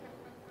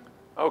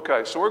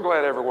Okay, so we're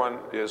glad everyone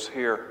is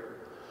here,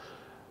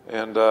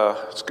 and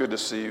it's good to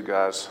see you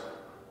guys.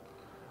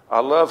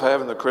 I love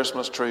having the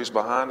Christmas trees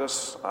behind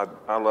us.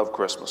 I love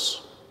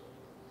Christmas.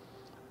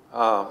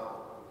 I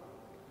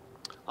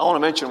want to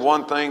mention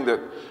one thing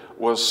that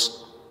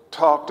was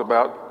talked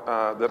about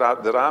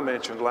that I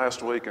mentioned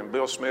last week, and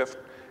Bill Smith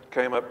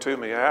came up to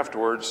me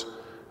afterwards,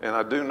 and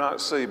I do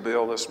not see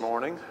Bill this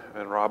morning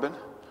and Robin,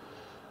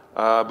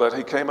 but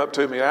he came up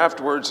to me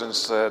afterwards and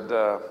said,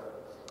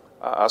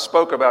 I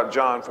spoke about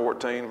John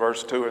 14,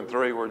 verse 2 and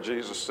 3, where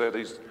Jesus said,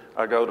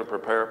 I go to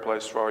prepare a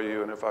place for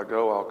you, and if I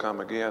go, I'll come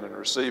again and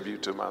receive you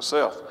to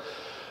myself.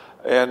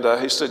 And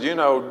he said, you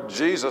know,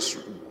 Jesus,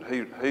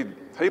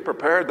 he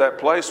prepared that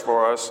place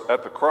for us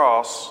at the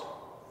cross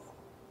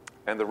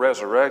and the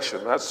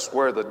resurrection. That's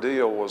where the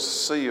deal was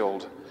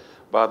sealed,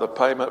 by the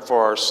payment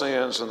for our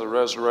sins and the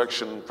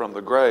resurrection from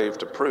the grave,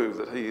 to prove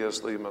that he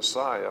is the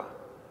Messiah.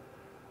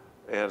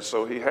 And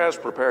so he has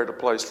prepared a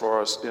place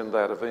for us in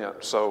that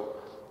event. So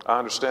I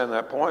understand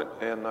that point,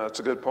 and it's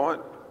a good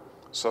point.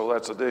 So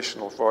that's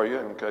additional for you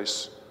in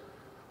case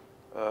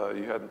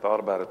you hadn't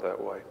thought about it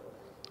that way.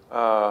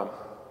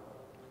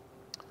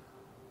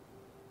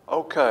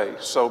 Okay,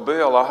 so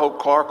Bill, I hope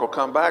Clark will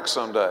come back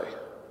someday.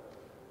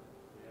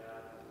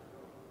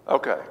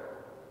 Okay.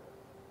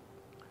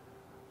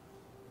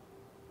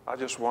 I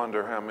just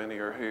wonder how many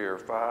are here.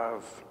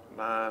 5,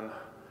 9,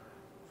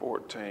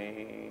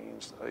 14,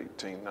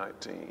 18,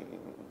 19.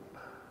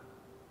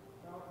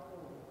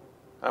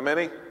 How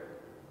many?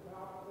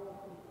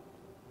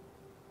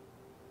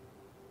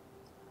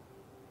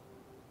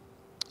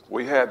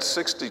 We had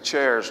 60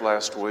 chairs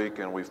last week,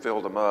 and we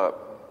filled them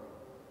up.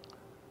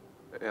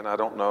 And I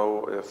don't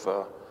know if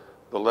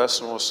the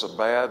lesson was so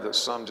bad that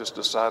some just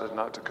decided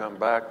not to come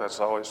back.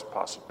 That's always a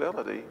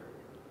possibility.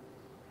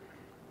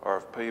 Or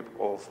if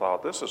people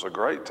thought this is a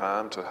great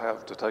time to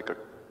have to take a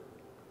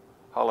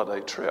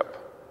holiday trip.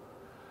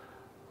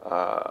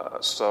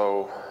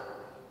 So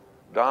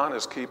Don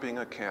is keeping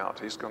a count.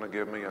 He's going to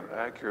give me an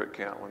accurate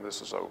count when this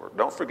is over.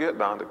 Don't forget,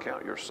 Don, to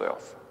count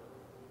yourself.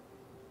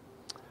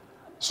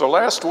 So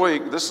last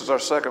week, this is our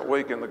second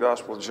week in the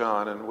Gospel of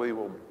John, and we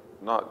will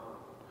not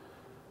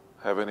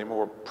have any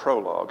more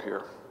prologue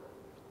here.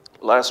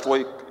 Last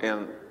week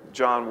in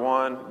John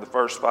 1, the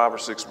first 5 or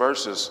 6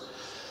 verses,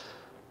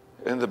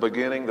 in the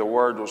beginning the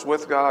Word was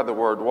with God, the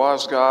Word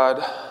was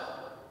God,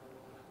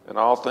 and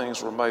all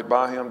things were made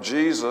by him.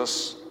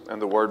 Jesus, and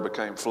the Word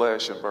became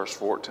flesh in verse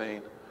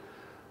 14.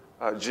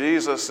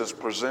 Jesus is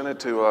presented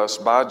to us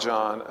by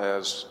John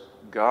as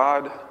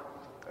God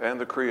and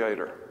the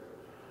Creator.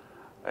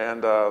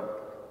 And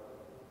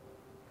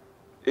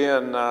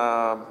in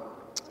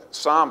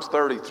Psalm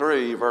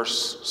 33,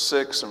 verse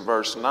 6 and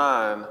verse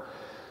 9,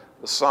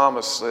 the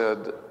psalmist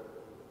said,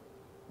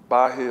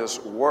 by his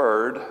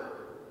word,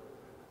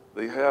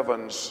 the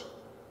heavens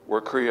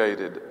were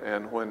created,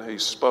 and when he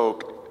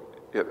spoke,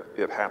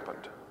 it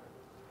happened.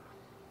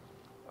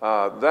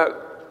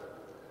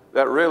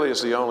 That really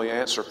is the only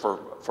answer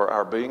for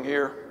our being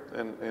here,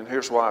 and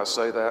here's why I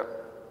say that.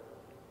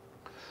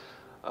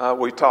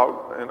 We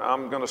talked, and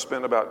I'm going to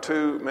spend about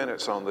 2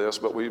 minutes on this,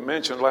 but we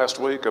mentioned last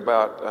week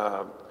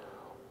about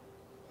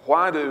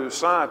why do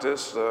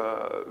scientists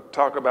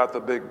talk about the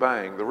Big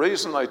Bang? The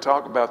reason they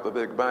talk about the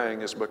Big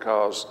Bang is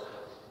because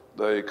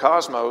the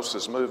cosmos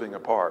is moving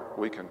apart.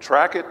 We can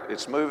track it,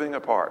 it's moving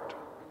apart,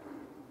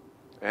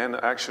 and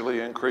actually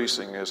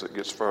increasing as it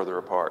gets further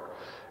apart.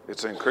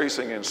 It's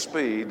increasing in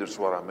speed, that's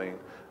what I mean,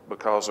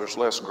 because there's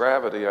less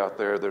gravity out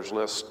there, there's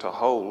less to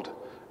hold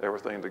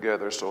everything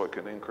together, so it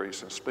can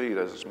increase in speed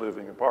as it's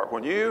moving apart.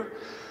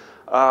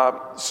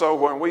 So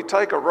when we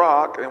take a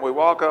rock and we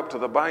walk up to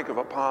the bank of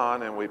a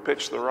pond and we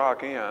pitch the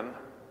rock in,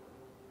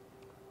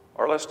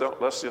 or let's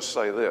just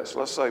say this.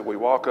 Let's say we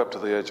walk up to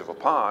the edge of a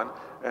pond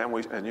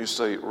and you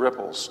see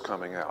ripples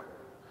coming out.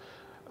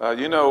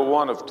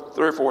 One of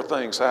 3 or 4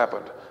 things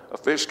happened. A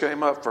fish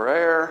came up for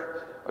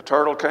air, a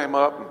turtle came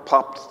up and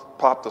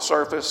popped the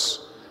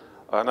surface,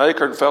 an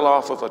acorn fell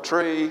off of a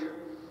tree,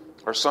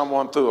 or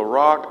someone threw a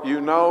rock.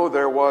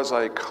 There was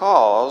a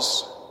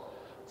cause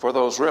for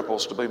those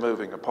ripples to be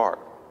moving apart.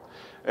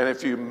 And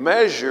if you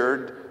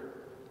measured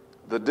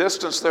the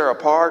distance they're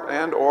apart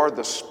and or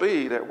the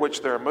speed at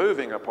which they're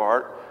moving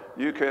apart,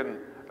 you can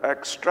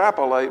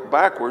extrapolate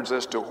backwards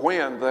as to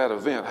when that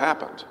event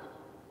happened.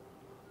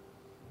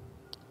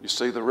 You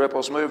see the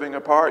ripples moving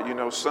apart,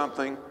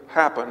 something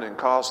happened and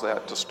caused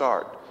that to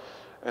start.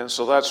 And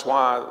so that's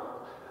why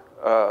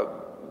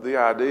the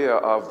idea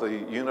of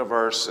the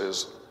universe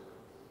is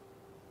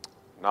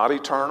not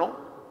eternal.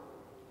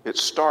 It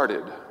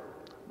started.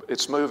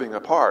 It's moving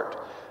apart.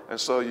 And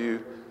so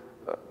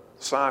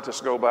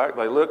scientists go back,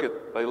 they look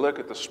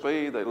at the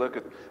speed, they look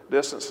at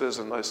distances,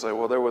 and they say,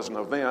 well, there was an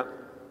event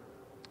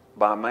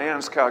by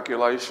man's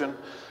calculation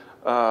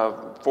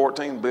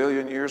 14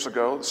 billion years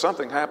ago.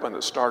 Something happened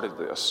that started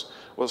this.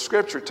 Well, the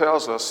Scripture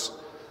tells us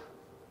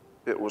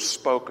it was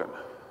spoken,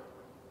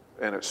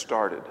 and it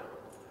started.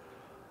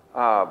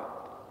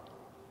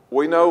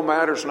 We know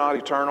matter's not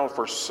eternal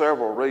for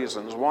several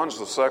reasons. One's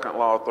the second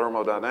law of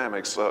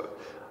thermodynamics.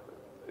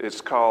 It's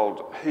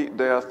called heat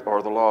death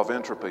or the law of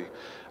entropy.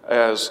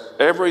 As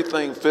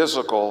everything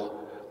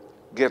physical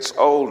gets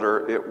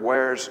older, it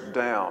wears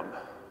down.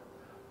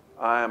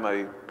 I am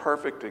a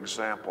perfect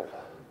example.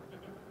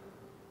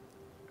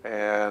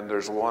 And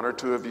there's one or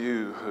two of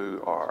you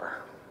who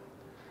are.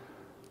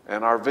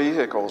 And our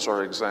vehicles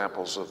are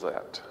examples of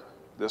that.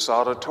 This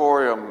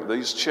auditorium,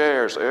 these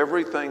chairs,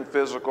 everything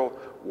physical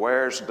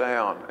wears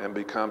down and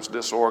becomes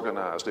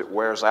disorganized. It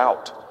wears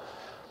out.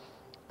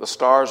 The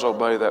stars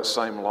obey that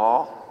same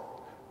law.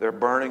 They're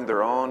burning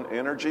their own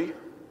energy.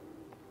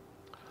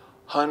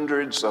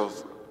 Hundreds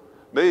of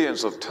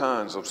millions of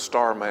tons of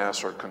star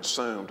mass are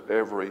consumed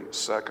every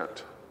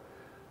second.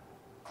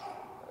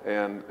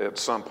 And at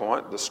some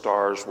point, the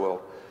stars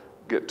will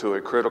get to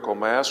a critical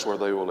mass where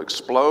they will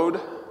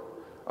explode,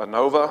 a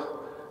nova,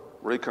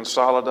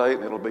 reconsolidate,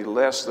 and it'll be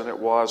less than it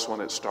was when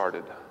it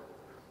started.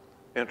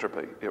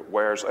 Entropy, it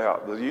wears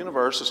out. The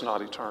universe is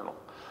not eternal.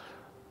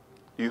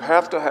 You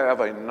have to have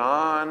a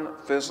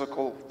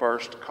non-physical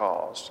first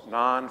cause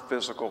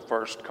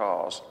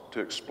to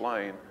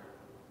explain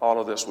all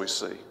of this we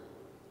see.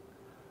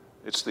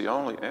 It's the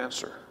only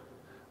answer.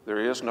 There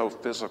is no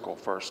physical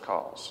first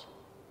cause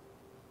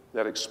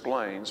that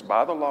explains,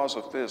 by the laws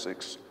of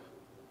physics,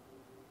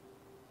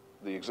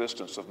 the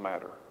existence of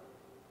matter.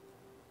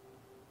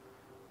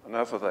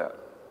 Enough of that.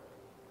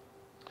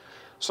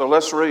 So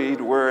let's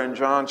read. We're in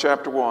John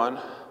chapter 1,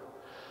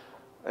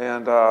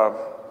 and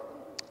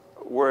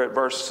we're at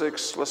verse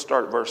 6. Let's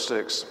start at verse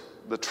 6.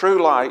 The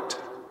true light,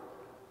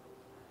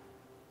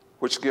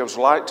 which gives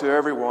light to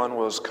everyone,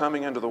 was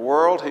coming into the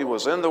world. He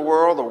was in the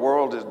world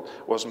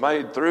was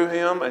made through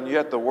him, and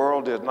yet the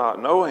world did not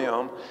know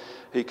him.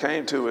 He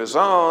came to his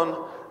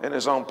own, and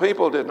his own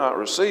people did not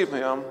receive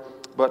him.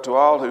 But to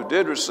all who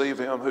did receive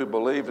him, who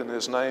believed in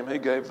his name, he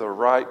gave the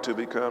right to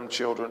become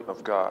children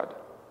of God,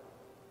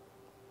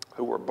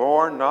 who were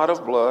born not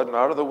of blood,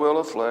 not of the will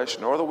of flesh,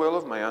 nor the will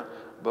of man,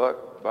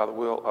 but by the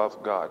will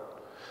of God.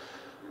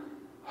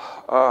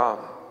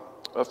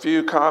 A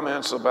few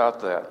comments about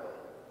that.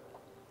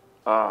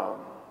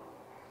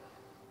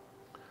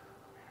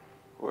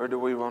 Where do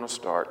we want to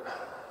start?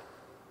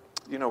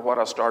 You know what,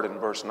 I started in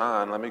verse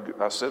 9.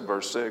 I said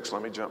verse 6.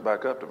 Let me jump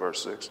back up to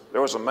verse 6.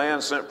 There was a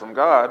man sent from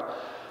God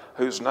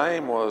whose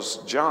name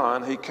was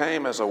John. He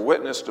came as a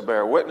witness to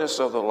bear witness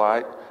of the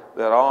light,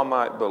 that all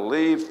might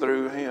believe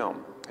through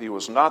him. He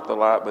was not the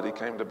light, but he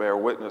came to bear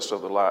witness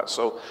of the light.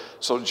 So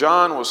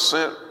John was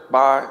sent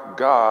by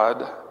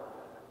God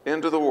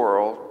into the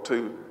world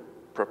to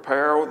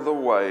prepare the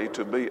way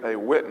to be a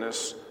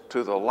witness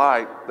to the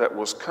light that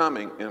was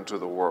coming into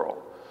the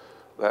world,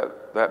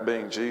 that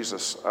being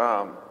Jesus.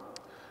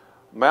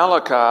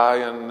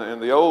 Malachi in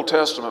the Old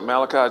Testament,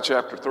 Malachi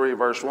chapter 3,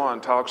 verse 1,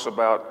 talks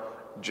about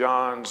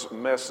John's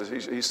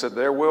message. He said,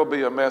 there will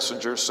be a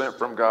messenger sent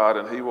from God,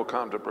 and he will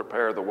come to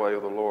prepare the way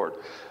of the Lord.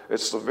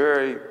 It's the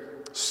very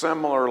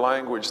similar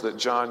language that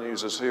John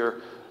uses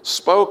here,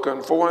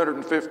 spoken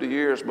 450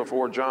 years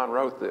before John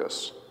wrote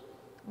this,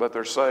 but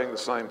they're saying the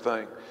same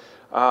thing.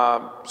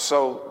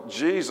 So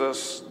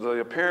Jesus, the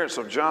appearance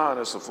of John,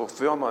 is the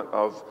fulfillment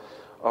of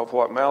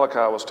what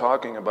Malachi was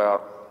talking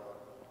about.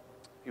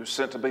 He was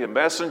sent to be a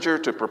messenger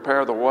to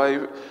prepare the way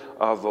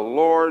of the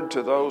Lord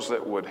to those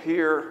that would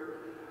hear,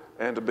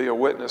 and to be a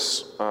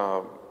witness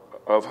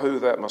of who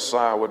that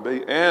Messiah would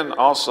be. And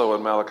also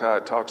in Malachi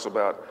it talks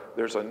about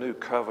there's a new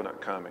covenant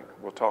coming.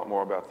 We'll talk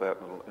more about that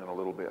in a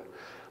little bit.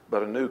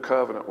 But a new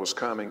covenant was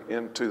coming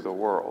into the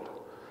world.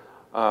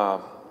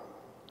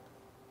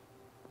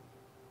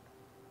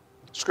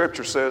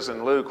 Scripture says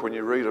in Luke, when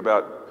you read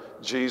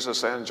about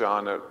Jesus and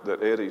John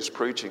that Eddie's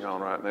preaching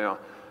on right now,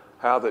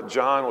 how that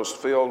John was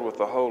filled with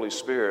the Holy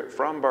Spirit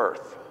from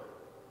birth.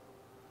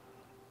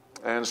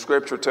 And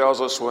Scripture tells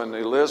us when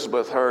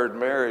Elizabeth heard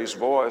Mary's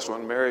voice,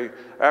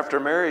 after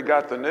Mary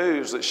got the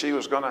news that she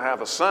was going to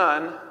have a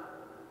son,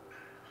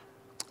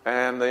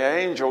 and the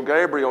angel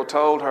Gabriel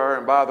told her,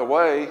 and by the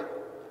way,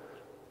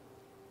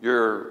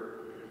 your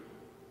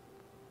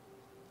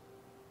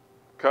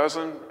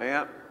cousin,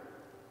 aunt,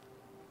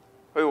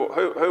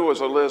 who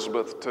was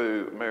Elizabeth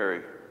to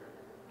Mary?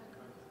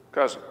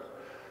 Cousin.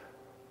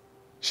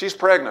 She's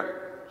pregnant.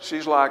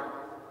 She's like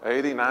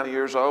 80, 90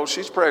 years old.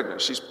 She's pregnant.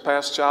 She's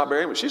past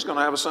childbearing, but she's going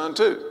to have a son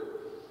too.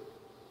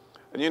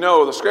 And you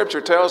know, the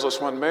Scripture tells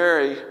us when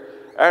Mary,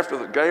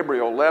 after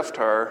Gabriel left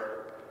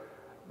her,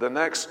 the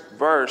next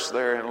verse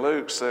there in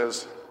Luke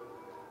says,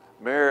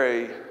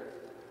 Mary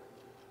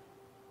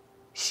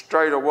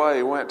straight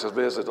away went to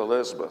visit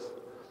Elizabeth.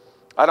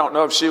 I don't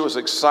know if she was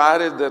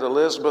excited that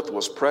Elizabeth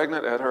was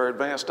pregnant at her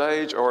advanced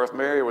age, or if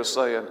Mary was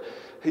saying,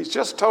 he's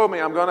just told me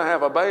I'm going to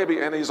have a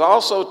baby, and he's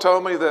also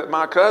told me that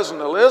my cousin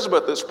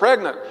Elizabeth is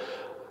pregnant.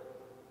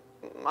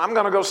 I'm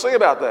going to go see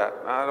about that.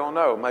 I don't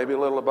know, maybe a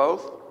little of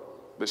both.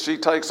 But she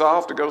takes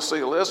off to go see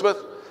Elizabeth.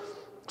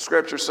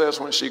 Scripture says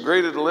when she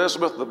greeted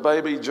Elizabeth, the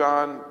baby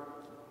John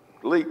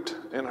leaped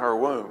in her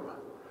womb.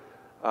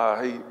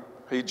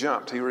 He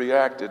jumped. He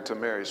reacted to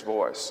Mary's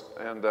voice.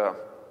 And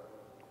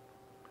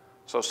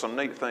So some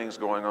neat things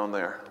going on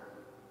there.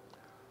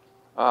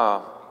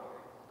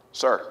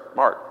 Sir,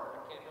 Mark.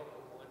 I can't help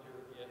but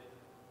wonder if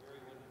Mary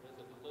went to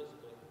visit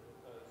Elizabeth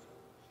because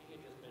she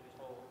had just been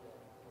told that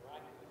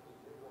miraculously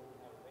you're going to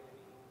have a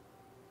baby.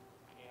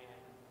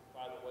 And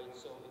by the way,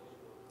 so is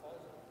your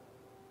cousin.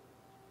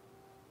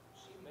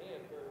 She may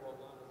have very well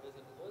gone to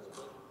visit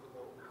Elizabeth to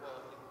go,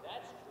 well, if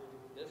that's true,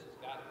 this has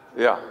got to be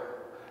true. Yeah.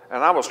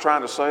 And I was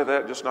trying to say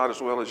that just not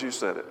as well as you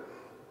said it.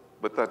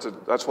 But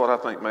that's what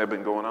I think may have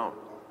been going on.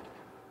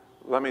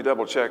 Let me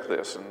double check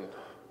this. And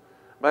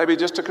maybe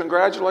just to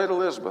congratulate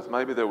Elizabeth.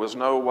 Maybe there was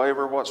no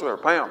waiver whatsoever.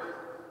 Pam.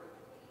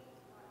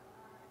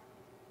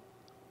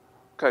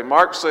 Okay,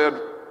 Mark said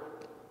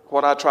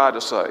what I tried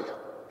to say.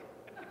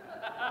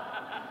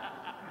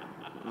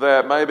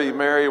 That maybe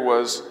Mary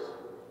was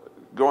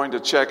going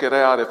to check it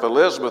out. If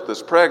Elizabeth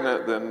is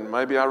pregnant, then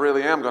maybe I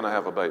really am going to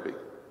have a baby.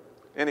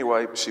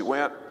 Anyway, she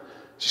went.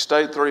 She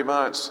stayed 3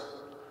 months.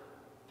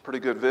 Pretty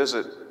good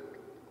visit.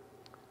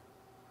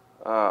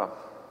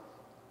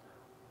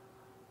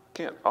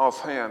 Can't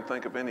offhand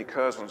think of any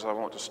cousins I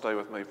want to stay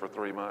with me for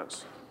 3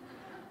 months.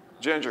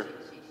 Ginger.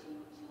 She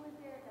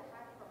went there to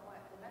hide from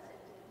what? The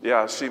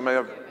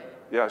message?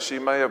 Yeah, she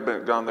may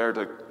have gone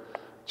there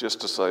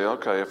just to say,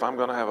 okay, if I'm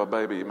going to have a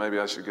baby, maybe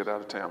I should get out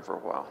of town for a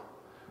while.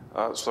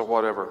 So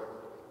whatever.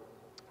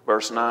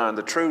 Verse 9,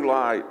 the true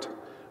light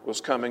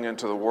was coming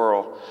into the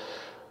world.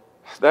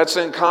 That's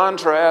in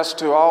contrast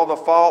to all the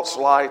false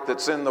light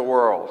that's in the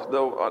world.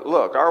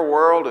 Look, our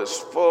world is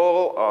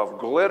full of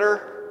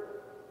glitter.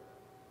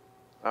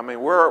 I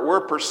mean,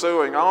 we're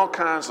pursuing all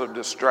kinds of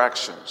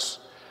distractions,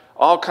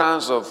 all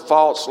kinds of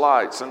false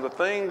lights. And the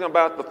thing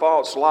about the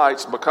false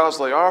lights, because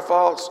they are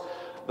false,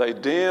 they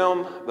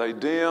dim,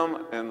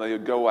 and they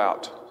go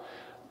out.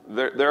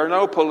 There are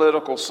no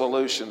political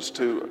solutions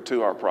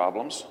to our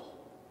problems.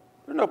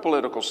 There are no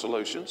political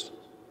solutions.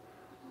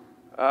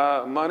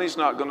 Money's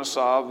not going to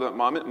solve that.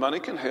 Money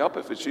can help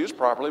if it's used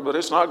properly, but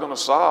it's not going to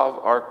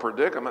solve our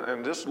predicament.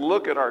 And just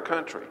look at our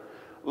country.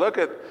 Look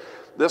at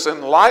this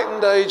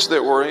enlightened age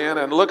that we're in,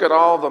 and look at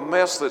all the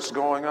mess that's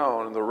going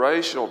on, and the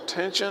racial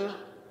tension.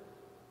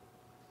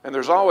 And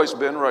there's always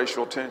been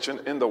racial tension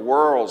in the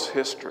world's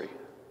history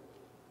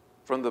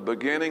from the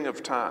beginning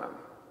of time.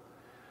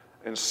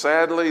 And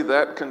sadly,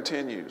 that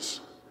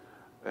continues.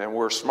 And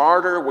we're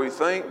smarter, we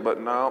think,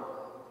 but no,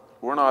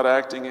 we're not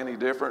acting any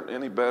different,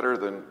 any better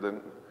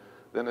than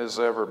has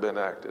ever been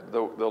acted.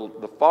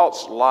 The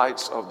false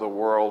lights of the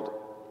world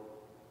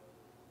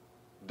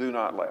do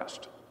not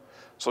last.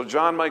 So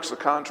John makes a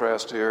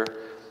contrast here,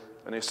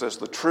 and he says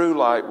the true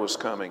light was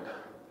coming.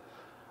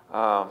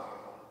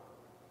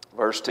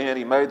 Verse 10,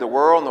 he made the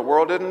world, and the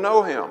world didn't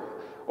know him.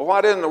 Well,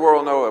 why didn't the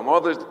world know him?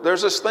 Well,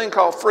 there's this thing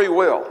called free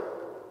will.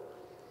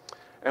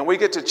 And we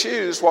get to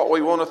choose what we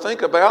want to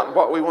think about, and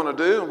what we want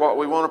to do, and what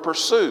we want to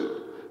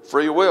pursue.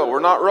 Free will. We're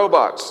not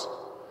robots.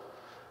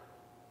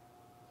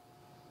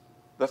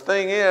 The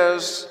thing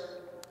is,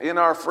 in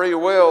our free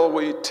will,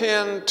 we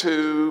tend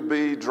to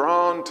be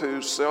drawn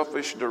to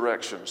selfish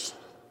directions.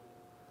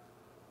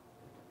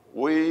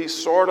 We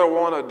sort of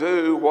want to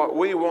do what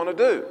we want to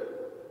do,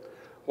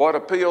 what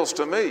appeals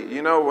to me.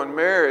 You know, when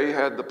Mary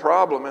had the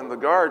problem in the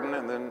garden,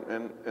 and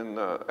then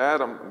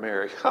Adam,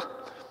 Mary.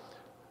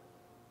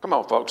 Come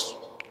on, folks.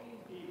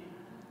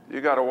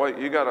 You got to wait.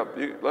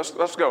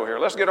 Let's go here.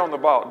 Let's get on the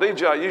ball.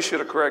 DJ, you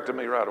should have corrected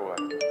me right away.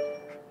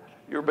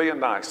 You're being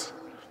nice.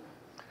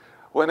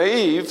 When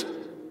Eve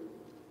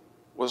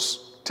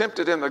was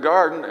tempted in the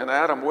garden and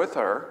Adam with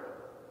her,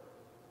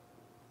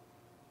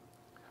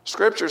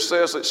 Scripture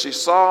says that she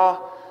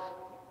saw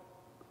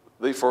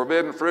the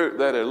forbidden fruit,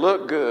 that it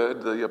looked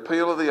good, the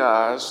appeal of the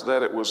eyes,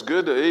 that it was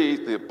good to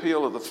eat, the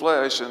appeal of the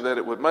flesh, and that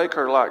it would make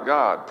her like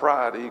God,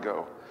 pride,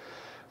 ego.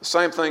 The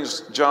same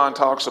things John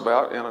talks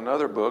about in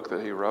another book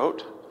that he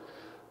wrote.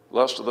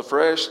 Lust of the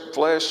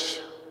flesh,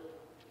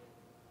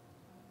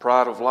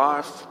 pride of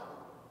life,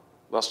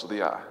 lust of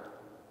the eye.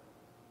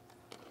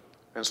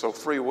 And so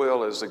free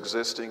will is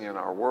existing in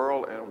our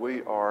world, and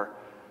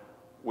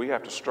we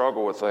have to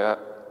struggle with that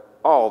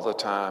all the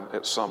time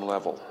at some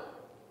level.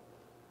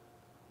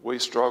 We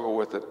struggle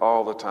with it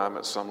all the time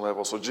at some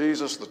level. So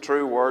Jesus, the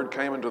true Word,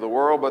 came into the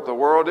world, but the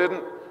world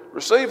didn't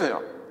receive him.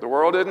 The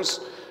world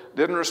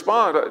didn't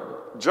respond.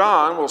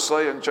 John will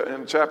say in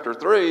chapter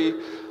 3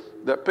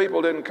 that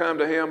people didn't come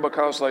to him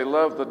because they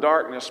loved the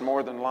darkness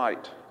more than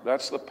light.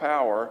 That's the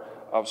power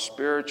of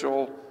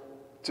spiritual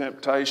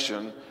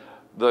temptation.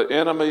 The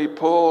enemy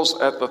pulls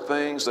at the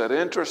things that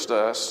interest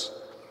us,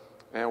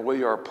 and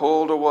we are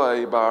pulled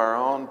away by our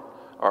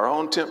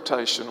own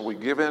temptation. We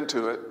give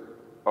into it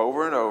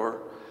over and over,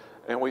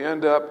 and we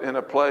end up in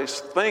a place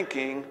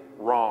thinking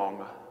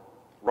wrong.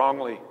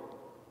 Wrongly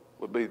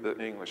would be the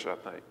English, I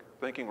think.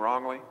 Thinking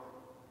wrongly.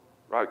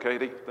 Right,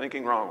 Katie?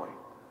 Thinking wrongly.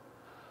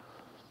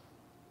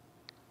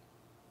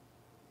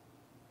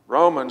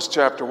 Romans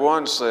chapter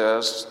 1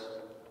 says,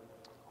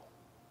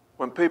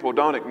 when people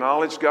don't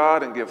acknowledge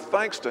God and give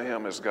thanks to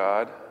Him as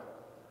God,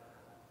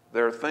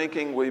 their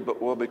thinking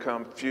will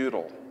become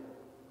futile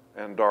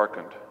and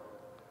darkened.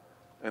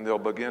 and they'll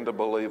begin to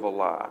believe a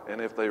lie. And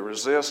if they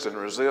resist and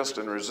resist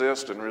and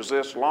resist and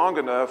resist long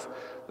enough,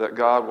 that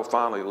God will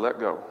finally let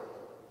go.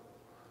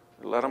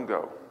 Let them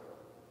go.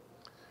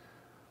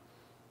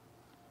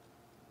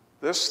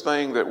 This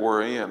thing that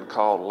we're in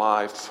called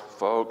life,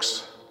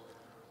 folks,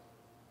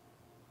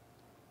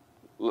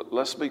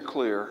 let's be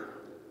clear.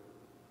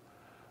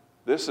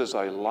 This is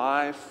a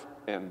life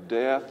and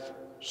death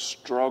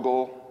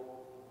struggle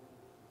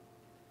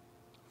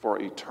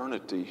for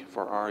eternity,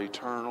 for our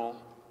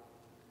eternal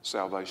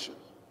salvation.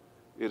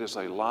 It is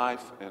a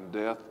life and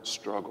death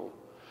struggle.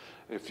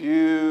 If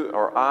you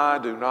or I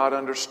do not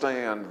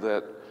understand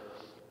that,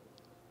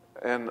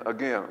 and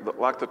again,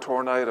 like the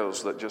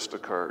tornadoes that just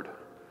occurred,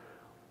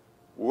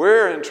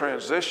 we're in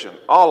transition,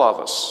 all of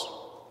us.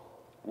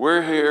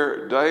 We're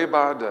here day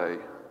by day.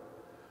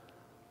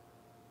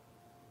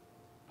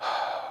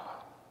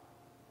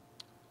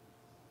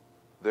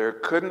 There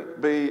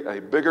couldn't be a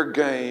bigger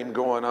game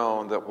going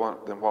on than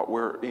what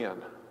we're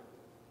in.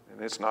 And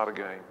it's not a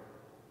game.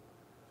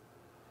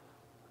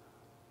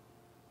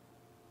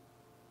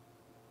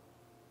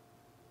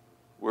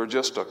 We're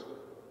just a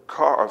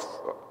car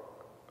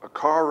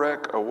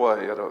wreck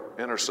away at an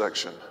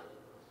intersection,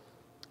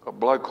 a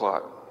blood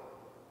clot,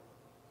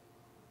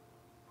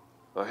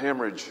 a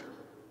hemorrhage,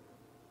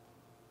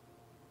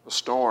 a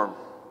storm.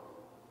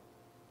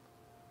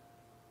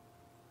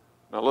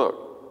 Now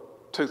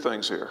look, two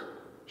things here.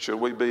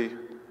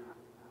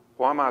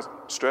 Why am I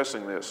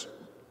stressing this?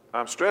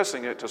 I'm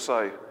stressing it to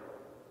say,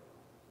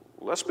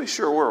 let's be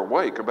sure we're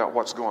awake about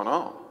what's going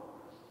on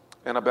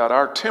and about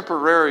our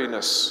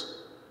temporariness.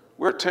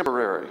 We're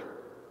temporary.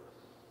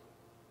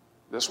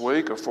 This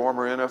week, a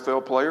former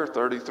NFL player,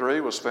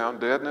 33, was found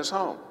dead in his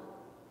home.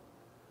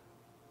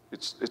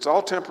 It's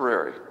all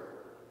temporary.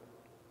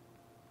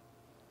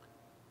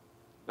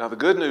 Now, the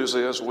good news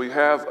is we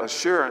have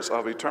assurance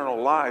of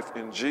eternal life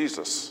in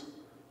Jesus.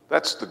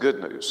 That's the good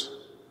news.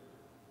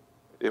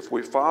 If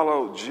we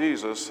follow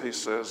Jesus, he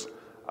says,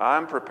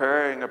 I'm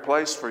preparing a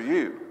place for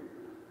you,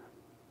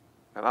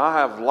 and I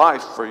have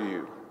life for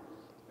you.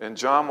 And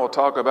John will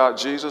talk about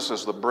Jesus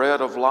as the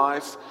bread of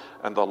life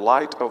and the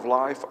light of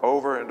life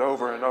over and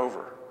over and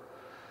over.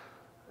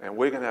 And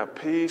we can have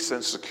peace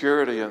and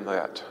security in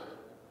that.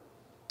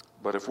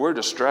 But if we're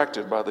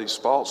distracted by these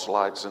false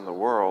lights in the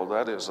world,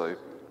 that is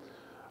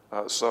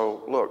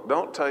so look,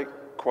 don't take,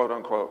 quote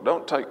unquote,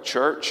 don't take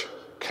church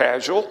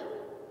casual.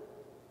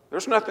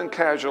 There's nothing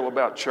casual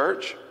about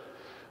church.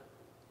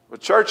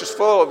 But church is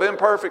full of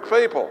imperfect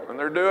people, and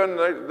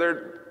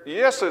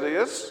yes, it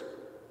is.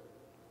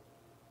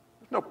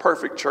 There's no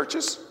perfect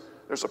churches.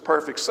 There's a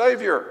perfect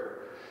Savior.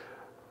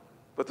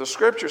 But the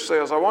Scripture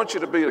says, I want you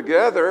to be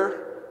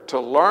together to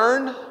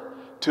learn,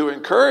 to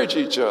encourage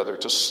each other,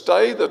 to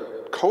stay the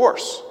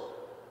course.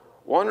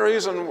 One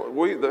reason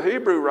the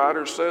Hebrew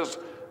writer says,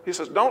 he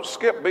says, don't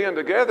skip being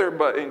together,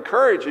 but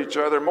encourage each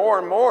other more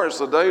and more as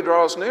the day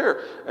draws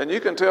near. And you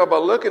can tell by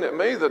looking at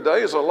me, the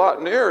day is a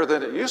lot nearer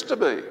than it used to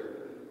be.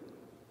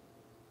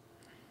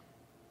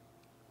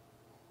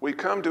 We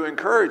come to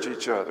encourage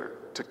each other,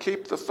 to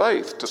keep the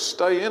faith, to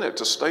stay in it,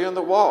 to stay in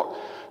the walk,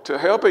 to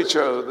help each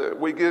other.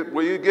 We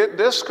get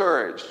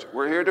discouraged.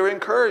 We're here to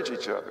encourage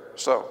each other.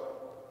 So,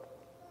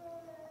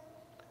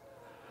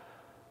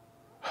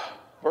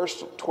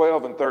 verse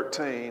 12 and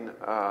 13,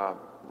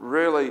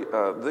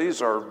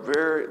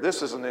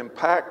 this is an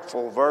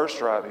impactful verse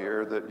right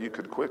here that you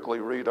could quickly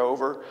read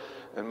over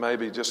and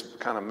maybe just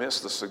kind of miss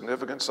the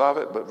significance of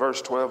it. But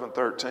verse 12 and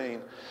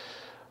 13,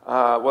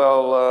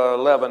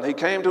 11, he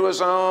came to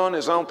his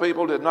own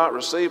people did not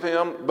receive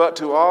him, but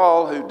to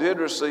all who did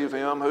receive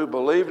him, who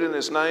believed in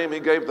his name, he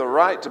gave the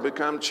right to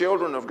become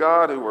children of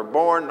God, who were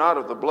born not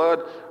of the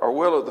blood or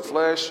will of the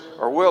flesh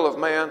or will of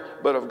man,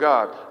 but of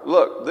God.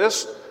 Look,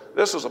 this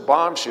is a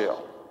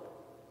bombshell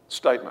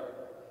statement.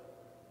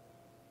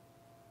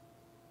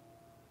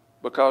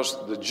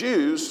 Because the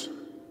Jews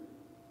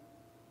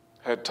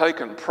had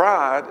taken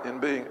pride in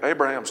being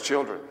Abraham's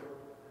children,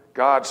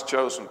 God's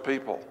chosen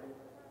people.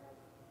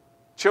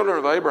 Children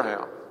of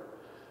Abraham,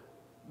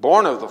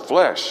 born of the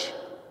flesh.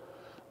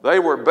 They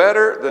were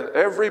better than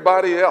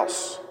everybody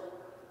else.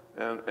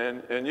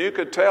 And you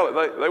could tell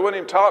it. They wouldn't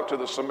even talk to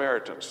the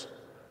Samaritans.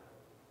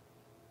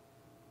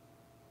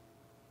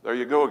 There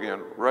you go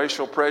again,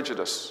 racial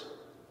prejudice.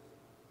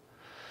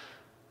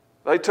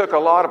 They took a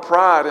lot of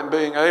pride in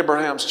being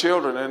Abraham's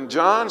children. And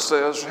John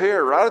says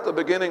here, right at the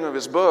beginning of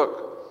his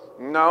book,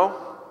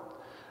 no,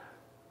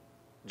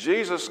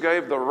 Jesus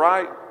gave the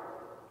right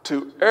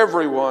to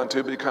everyone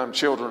to become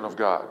children of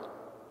God.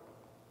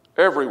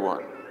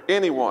 Everyone,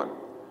 anyone.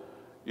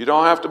 You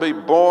don't have to be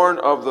born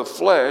of the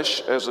flesh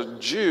as a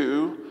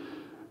Jew.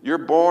 You're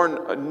born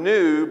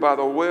anew by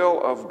the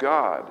will of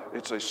God.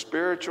 It's a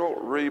spiritual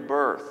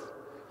rebirth.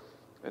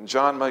 And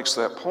John makes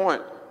that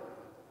point.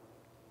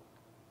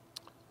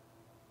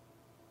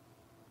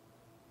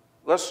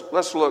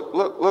 Let's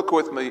look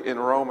with me in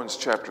Romans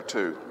chapter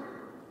 2.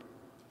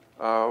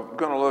 I'm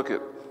going to look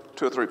at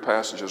 2 or 3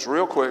 passages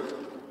real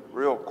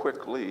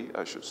quickly,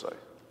 I should say.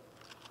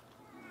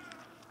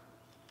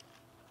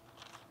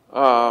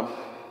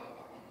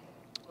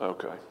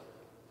 Okay.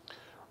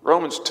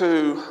 Romans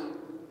 2,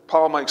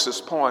 Paul makes this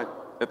point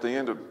at the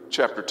end of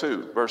chapter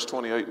 2, verse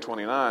 28 and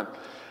 29.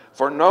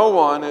 For no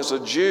one is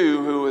a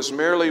Jew who is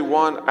merely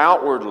one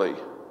outwardly,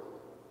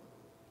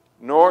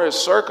 nor is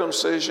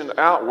circumcision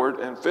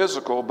outward and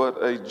physical,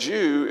 but a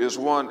Jew is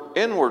one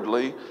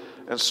inwardly,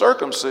 and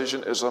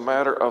circumcision is a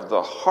matter of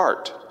the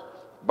heart,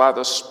 by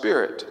the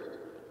Spirit,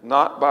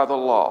 not by the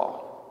law.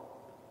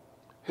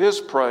 His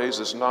praise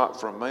is not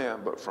from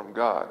man, but from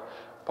God.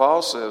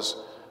 Paul says,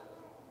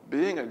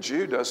 being a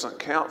Jew doesn't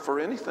count for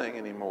anything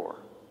anymore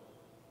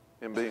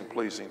in being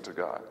pleasing to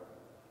God.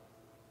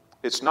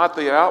 It's not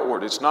the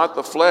outward, it's not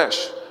the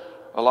flesh.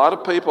 A lot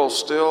of people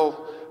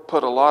still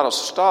put a lot of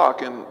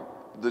stock in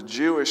the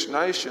Jewish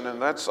nation,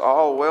 and that's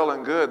all well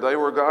and good. They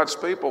were God's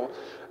people,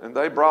 and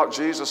they brought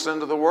Jesus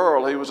into the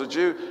world. He was a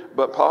Jew.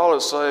 But Paul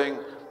is saying,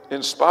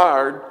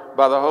 inspired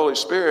by the Holy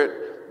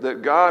Spirit,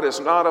 that God is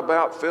not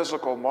about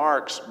physical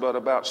marks, but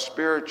about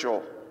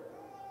spiritual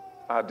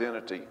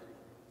identity.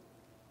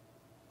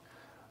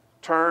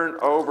 Turn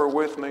over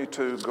with me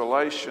to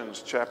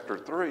Galatians chapter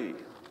 3.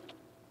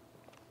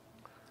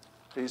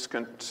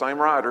 Same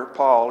writer,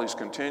 Paul, he's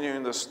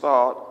continuing this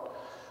thought.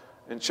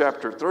 In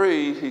chapter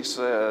 3, he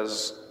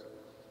says,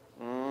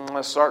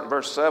 let's start in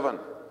verse 7.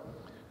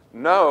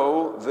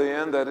 Know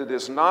then that it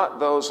is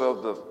those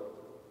of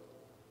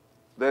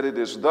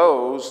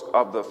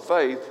the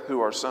faith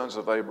who are sons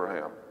of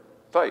Abraham.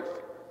 Faith,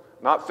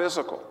 not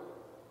physical.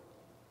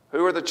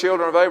 Who are the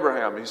children of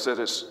Abraham? He said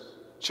it's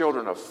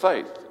children of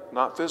faith,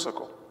 not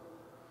physical.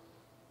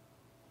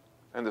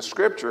 And the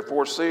scripture,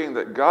 foreseeing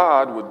that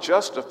God would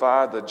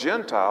justify the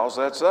Gentiles,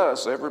 that's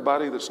us,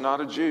 everybody that's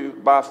not a Jew,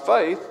 by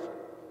faith,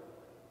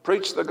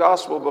 preached the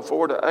gospel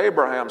before to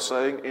Abraham,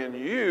 saying, in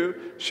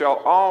you shall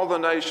all the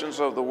nations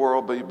of the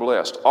world be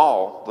blessed.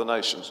 All the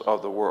nations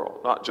of the world,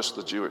 not just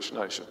the Jewish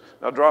nation.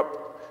 Now drop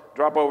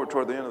over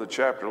toward the end of the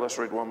chapter. Let's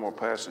read one more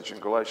passage in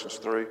Galatians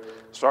 3,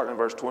 starting in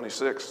verse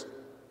 26.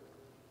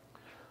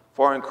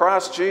 For in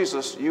Christ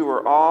Jesus you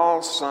are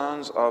all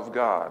sons of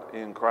God,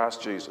 in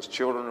Christ Jesus,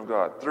 children of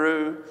God,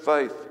 through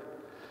faith.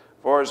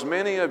 For as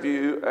many of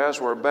you as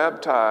were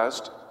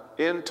baptized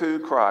into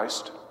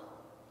Christ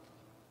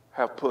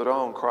have put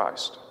on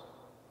Christ.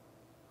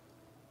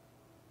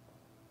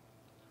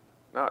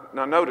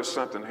 Now notice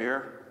something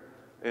here.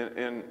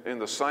 In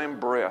the same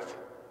breath,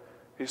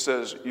 he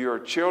says, you're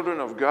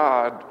children of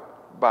God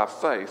by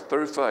faith,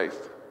 through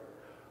faith.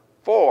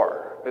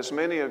 For as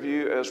many of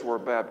you as were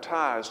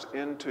baptized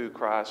into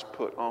Christ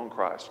put on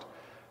Christ.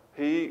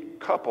 He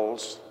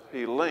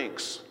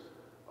links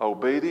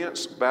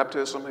obedience,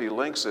 baptism, he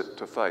links it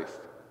to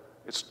faith.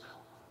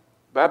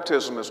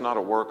 Baptism is not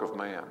a work of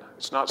man.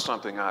 It's not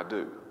something I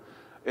do.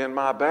 In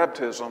my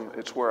baptism,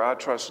 it's where I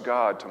trust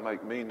God to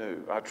make me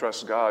new. I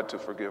trust God to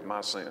forgive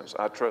my sins.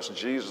 I trust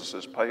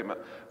Jesus' payment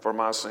for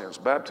my sins.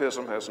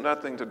 Baptism has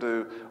nothing to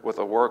do with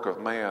a work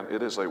of man.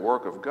 It is a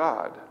work of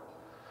God.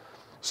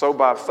 So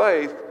by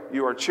faith,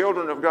 you are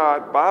children of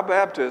God by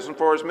baptism,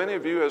 for as many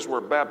of you as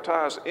were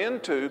baptized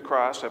into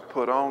Christ have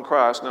put on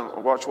Christ. Now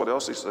watch what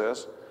else he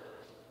says.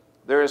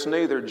 There is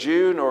neither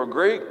Jew nor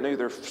Greek,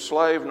 neither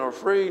slave nor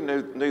free,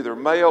 neither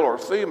male or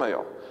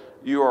female.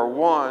 You are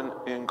one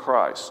in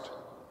Christ.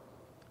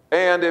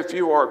 And if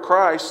you are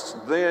Christ's,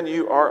 then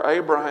you are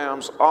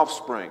Abraham's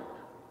offspring,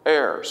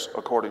 heirs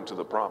according to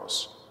the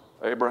promise.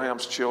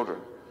 Abraham's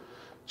children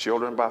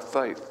by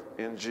faith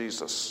in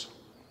Jesus.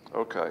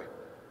 Okay.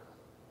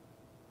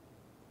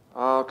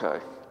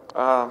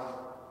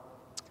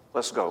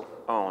 Let's go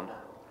on.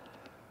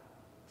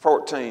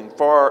 14,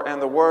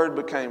 and the Word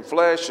became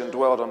flesh and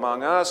dwelt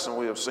among us, and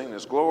we have seen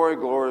His glory.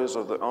 Glory is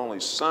of the only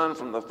Son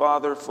from the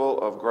Father,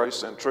 full of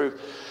grace and truth.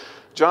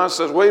 John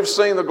says, we've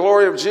seen the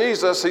glory of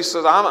Jesus. He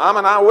says, I'm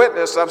an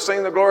eyewitness. I've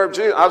seen the glory of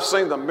Jesus. I've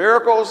seen the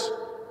miracles.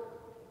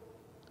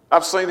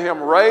 I've seen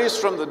Him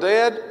raised from the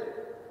dead.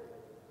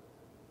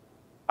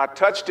 I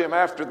touched Him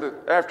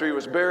after He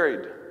was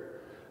buried.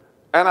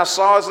 And I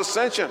saw His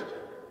ascension.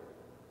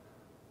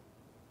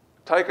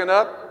 Taken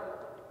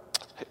up.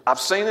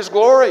 I've seen His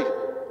glory.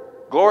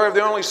 Glory of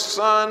the only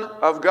Son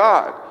of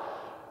God.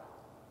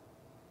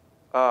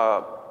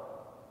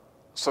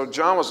 So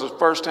John was a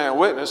first-hand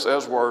witness,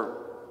 as were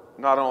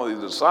not only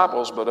the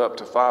disciples, but up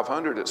to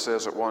 500, it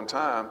says at one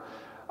time.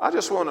 I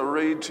just want to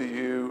read to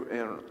you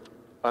in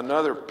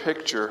another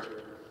picture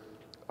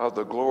of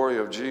the glory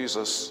of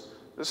Jesus.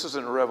 This is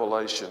in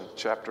Revelation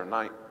chapter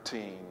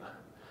 19.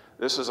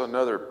 This is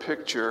another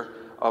picture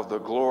of the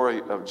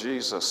glory of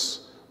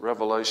Jesus.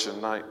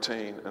 Revelation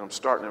 19, and I'm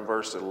starting in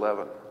verse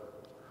 11.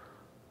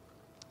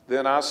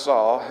 Then I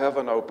saw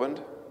heaven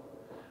opened,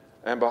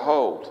 and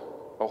behold,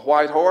 a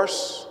white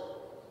horse.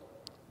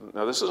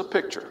 Now this is a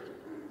picture.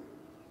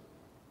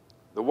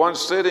 The one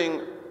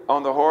sitting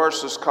on the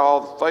horse is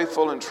called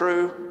Faithful and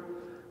True.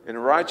 In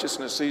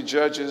righteousness he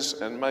judges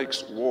and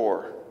makes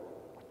war.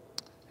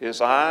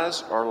 His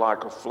eyes are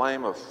like a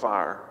flame of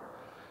fire,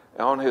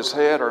 and on his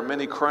head are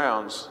many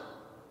crowns,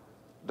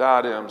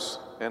 diadems,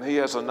 and he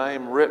has a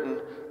name written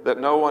that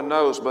no one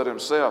knows but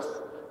himself.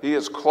 He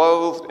is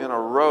clothed in a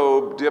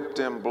robe dipped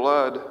in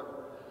blood,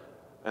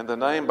 and the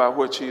name by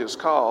which he is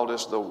called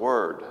is the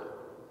Word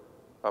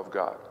of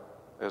God,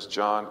 as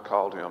John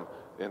called him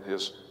in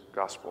his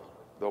gospel,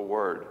 the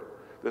Word.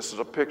 This is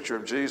a picture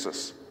of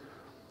Jesus.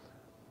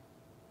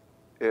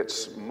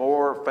 It's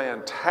more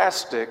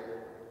fantastic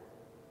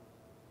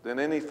than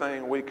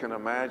anything we can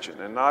imagine.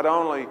 And not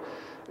only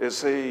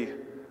is he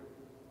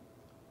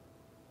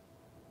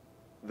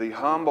the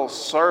humble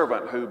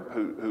servant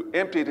who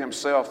emptied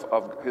himself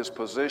of his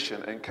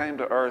position and came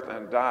to earth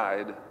and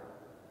died,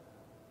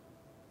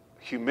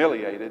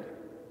 humiliated,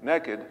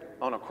 naked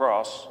on a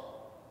cross,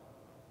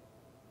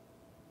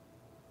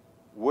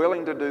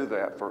 willing to do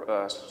that for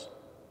us,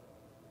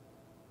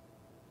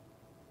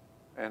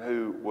 and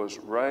who was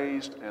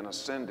raised and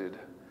ascended.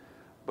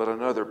 But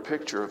another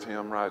picture of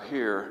him right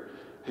here,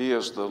 he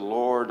is the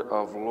Lord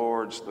of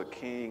lords, the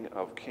King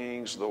of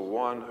kings, the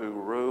one who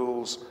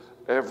rules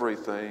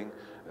everything.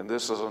 And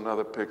this is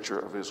another picture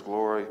of his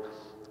glory.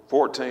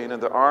 14,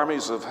 and the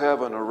armies of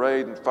heaven,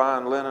 arrayed in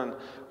fine linen,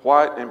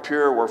 white and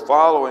pure, were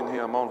following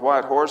him on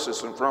white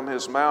horses, and from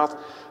his mouth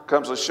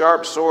comes a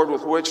sharp sword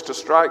with which to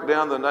strike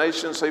down the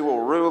nations. He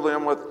will rule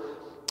them with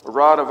a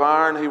rod of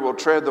iron. He will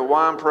tread the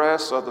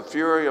winepress of the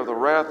fury of the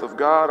wrath of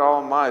God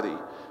Almighty.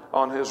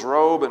 On his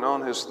robe and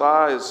on his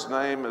thigh his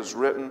name is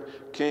written,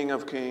 King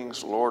of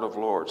Kings, Lord of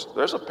Lords.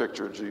 There's a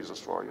picture of Jesus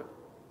for you.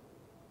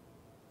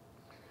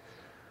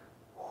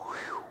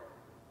 Whew.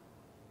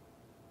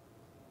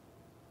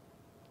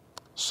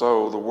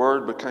 So the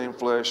Word became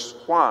flesh.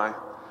 Why?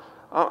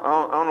 I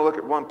want to look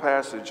at one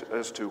passage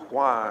as to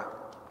why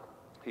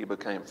he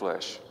became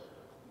flesh.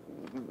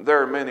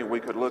 There are many we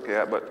could look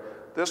at,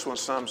 but this one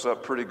sums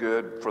up pretty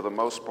good for the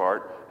most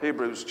part.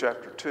 Hebrews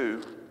chapter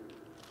 2,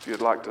 if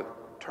you'd like to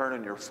turn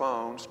in your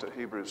phones to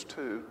Hebrews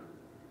 2.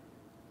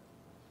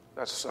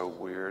 That's so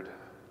weird.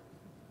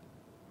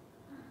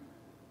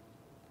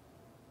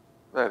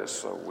 That is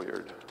so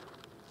weird.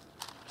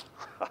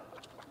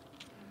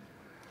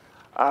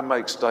 I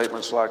make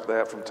statements like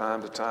that from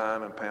time to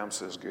time, and Pam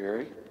says,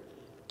 Gary,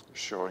 you're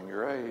showing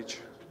your age.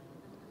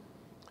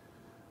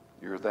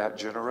 You're that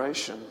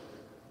generation.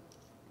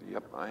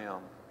 Yep, I am.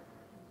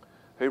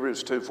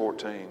 Hebrews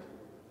 2:14.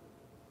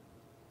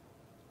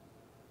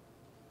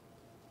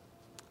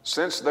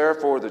 Since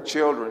therefore the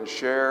children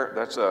share,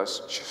 that's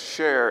us,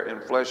 share in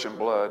flesh and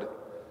blood,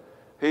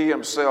 he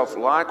himself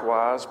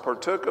likewise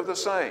partook of the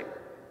same.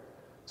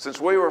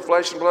 Since we were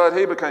flesh and blood,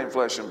 he became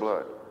flesh and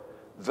blood,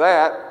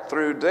 that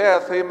through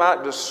death he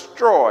might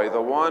destroy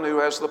the one who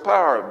has the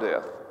power of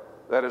death,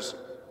 that is,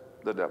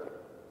 the devil,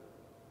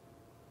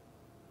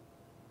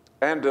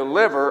 and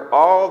deliver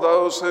all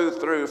those who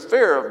through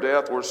fear of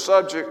death were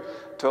subject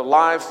to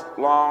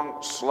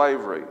lifelong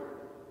slavery.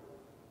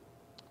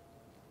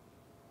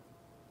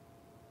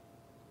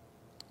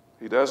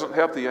 He doesn't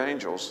help the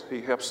angels,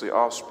 he helps the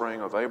offspring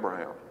of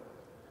Abraham.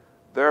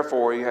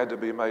 Therefore, he had to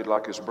be made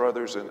like his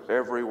brothers in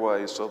every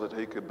way so that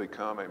he could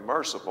become a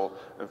merciful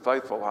and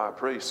faithful high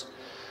priest.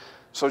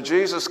 So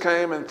Jesus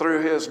came, and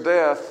through his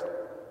death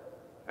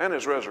and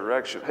his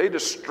resurrection, he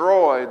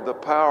destroyed the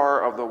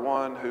power of the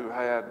one who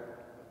has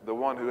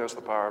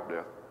the power of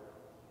death.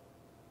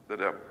 The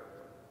devil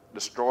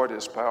destroyed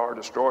his power,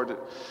 destroyed it.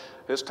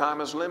 His time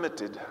is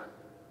limited.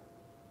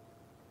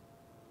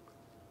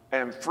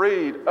 And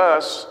freed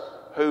us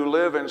who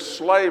live in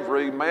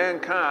slavery,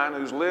 mankind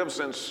who lives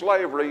in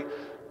slavery,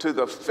 to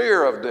the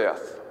fear of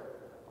death.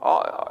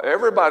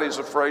 Everybody's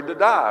afraid to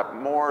die,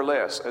 more or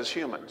less, as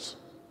humans.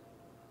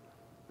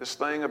 This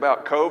thing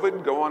about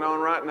COVID going on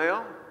right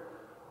now,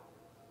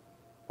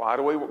 why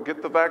do we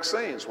get the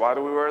vaccines? Why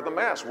do we wear the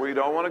mask? We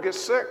don't want to get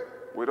sick.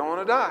 We don't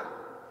want to die.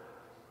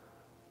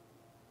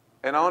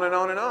 And on and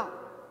on and on.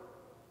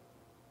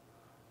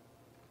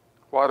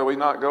 Why do we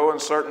not go in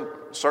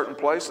certain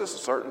places at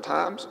certain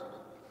times?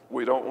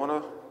 We don't want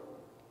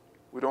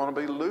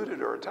to be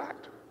looted or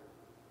attacked.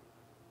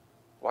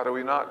 Why do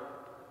we not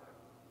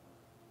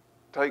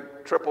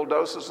take triple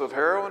doses of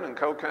heroin and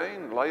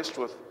cocaine laced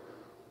with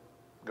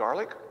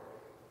garlic?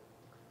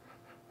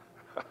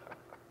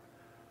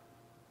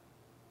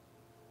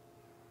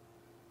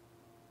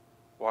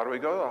 Why do we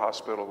go to the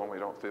hospital when we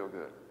don't feel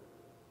good?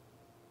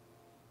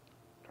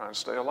 Trying to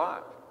stay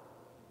alive.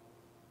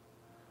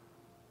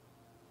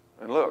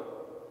 And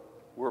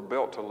look, we're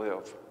built to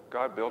live.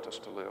 God built us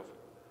to live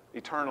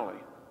eternally.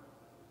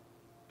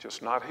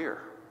 Just not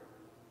here.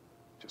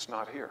 Just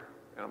not here.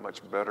 In a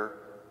much better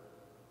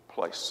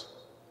place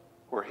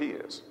where he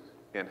is,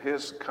 in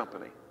his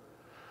company.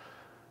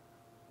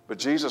 But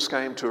Jesus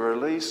came to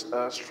release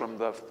us from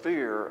the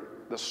fear,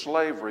 the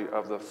slavery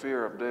of the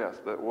fear of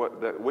death.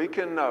 That we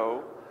can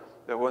know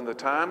that when the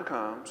time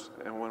comes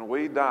and when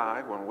we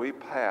die, when we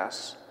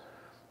pass,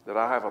 that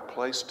I have a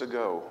place to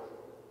go.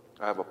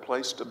 I have a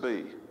place to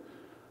be.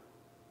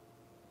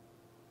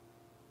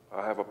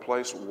 I have a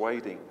place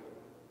waiting.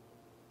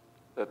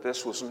 That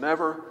this was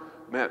never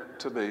meant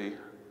to be.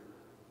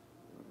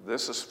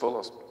 This is full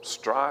of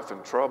strife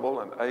and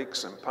trouble and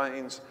aches and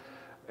pains.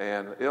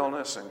 and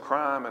illness and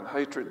crime and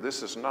hatred.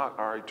 This is not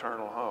our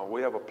eternal home.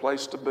 We have a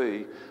place to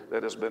be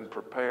that has been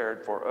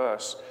prepared for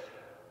us,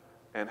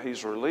 and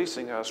He's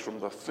releasing us from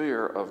the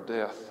fear of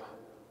death,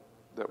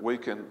 that we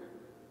can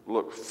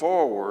look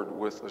forward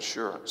with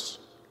assurance.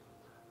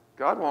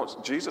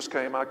 Jesus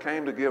came, I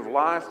came to give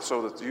life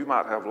so that you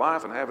might have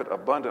life and have it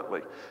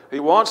abundantly.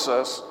 He wants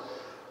us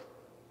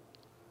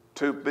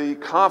to be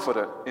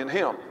confident in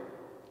Him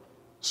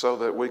so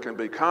that we can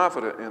be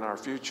confident in our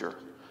future.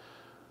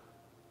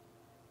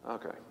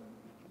 Okay.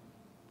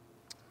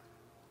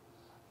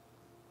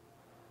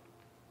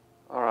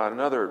 All right,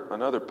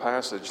 another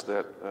passage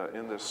that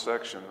in this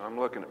section, I'm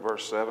looking at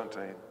verse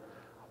 17.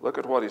 Look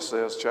at what he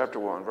says, chapter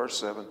 1, verse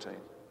 17.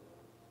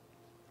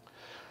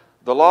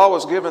 The law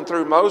was given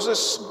through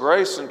Moses,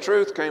 grace and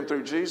truth came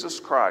through Jesus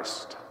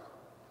Christ.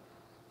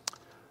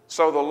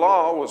 So the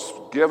law was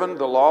given,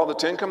 the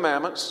 10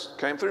 Commandments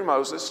came through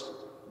Moses,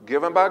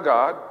 given by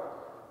God.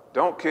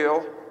 Don't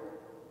kill.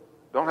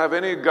 Don't have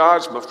any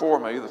gods before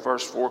me, the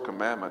first 4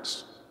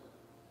 commandments.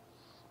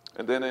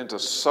 And then into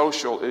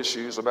social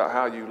issues about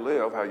how you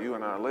live, how you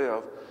and I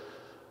live,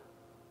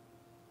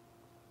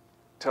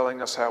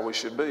 telling us how we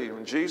should be.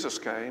 When Jesus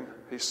came,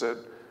 He said,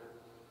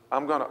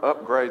 I'm going to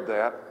upgrade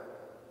that,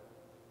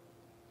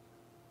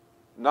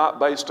 not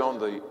based on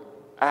the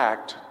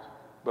act,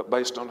 but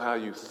based on how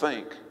you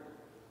think,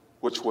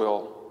 which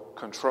will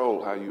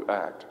control how you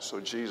act. So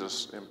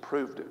Jesus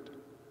improved it.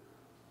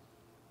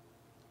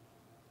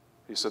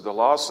 He said, the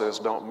law says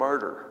don't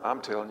murder.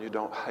 I'm telling you,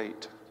 don't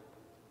hate.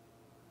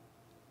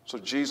 So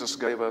Jesus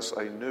gave us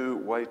a new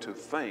way to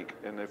think,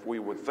 and if we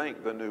would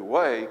think the new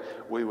way,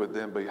 we would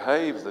then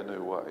behave the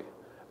new way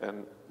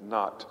and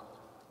not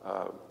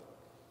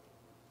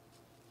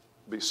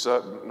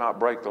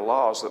break the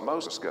laws that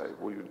Moses gave.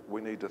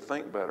 We need to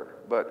think better.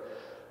 But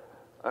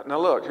now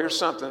look, here's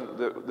something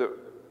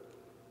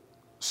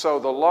so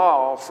the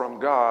law from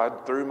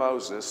God through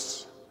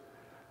Moses,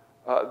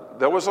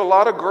 there was a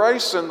lot of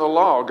grace in the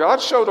law.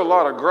 God showed a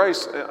lot of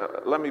grace.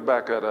 Let me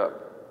back that up.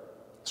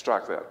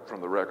 Strike that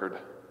from the record.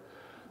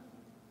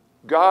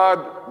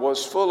 God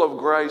was full of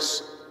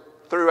grace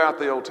throughout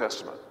the Old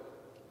Testament.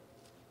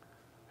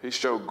 He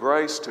showed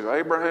grace to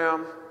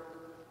Abraham,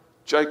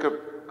 Jacob,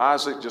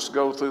 Isaac, just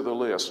go through the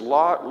list.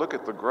 Lot, look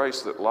at the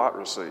grace that Lot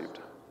received.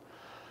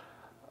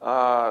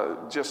 To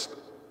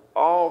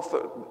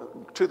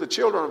the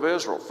children of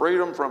Israel,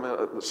 freedom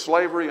from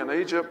slavery in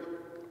Egypt,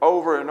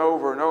 over and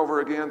over and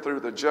over again through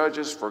the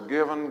judges,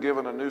 forgiven,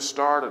 given a new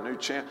start, a new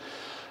chance.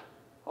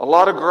 A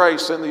lot of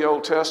grace in the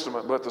Old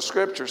Testament, but the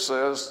Scripture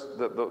says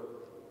that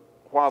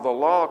while the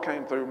law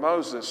came through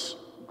Moses,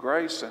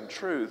 grace and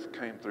truth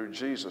came through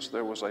Jesus.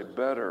 There was a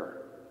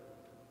better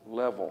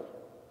level.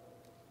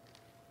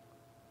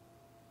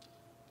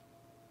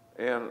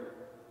 And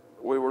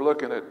we were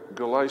looking at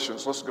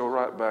Galatians. Let's go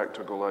right back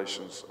to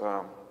Galatians.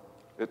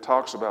 It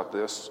talks about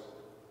this.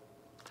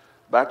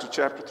 Back to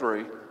chapter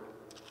 3.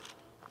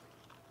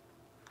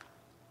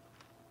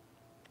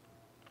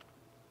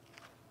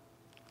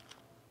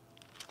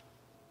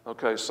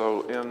 Okay,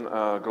 so in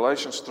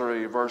Galatians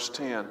 3, verse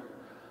 10,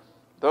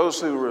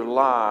 those who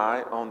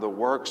rely on the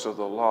works of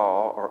the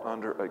law are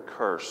under a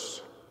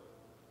curse.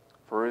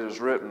 For it is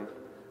written,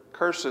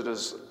 cursed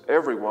is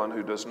everyone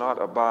who does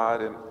not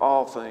abide in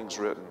all things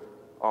written,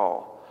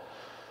 all.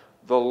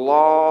 The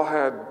law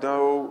had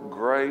no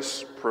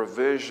grace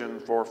provision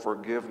for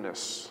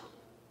forgiveness.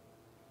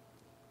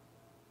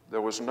 There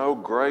was no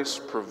grace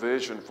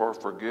provision for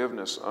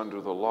forgiveness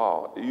under the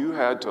law. You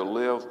had to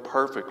live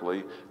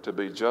perfectly to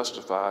be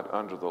justified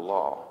under the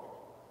law.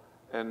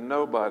 And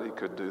nobody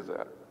could do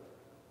that.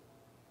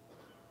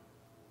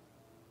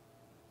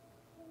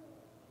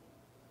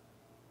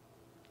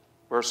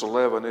 Verse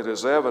 11, it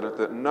is evident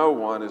that no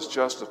one is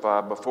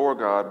justified before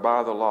God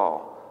by the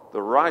law.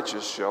 The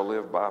righteous shall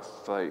live by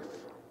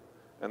faith,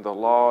 and the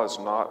law is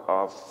not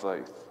of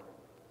faith.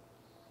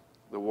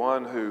 The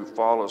one who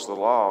follows the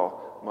law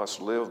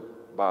must live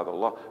by the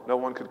law. No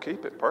one could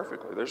keep it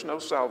perfectly. There's no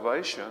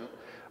salvation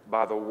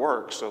by the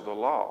works of the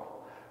law.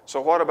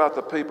 So what about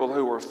the people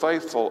who were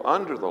faithful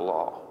under the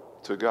law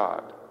to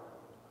God,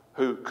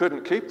 who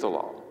couldn't keep the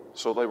law?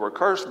 So they were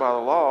cursed by the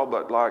law,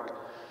 but like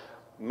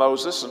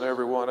Moses and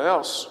everyone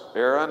else,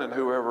 Aaron and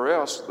whoever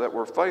else that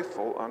were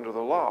faithful under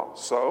the law.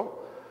 So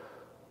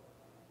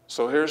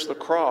here's the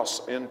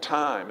cross in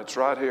time. It's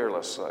right here,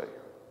 let's say.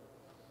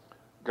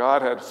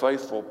 God had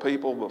faithful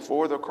people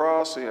before the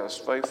cross. He has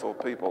faithful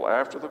people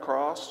after the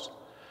cross.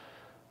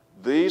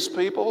 These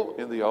people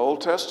in the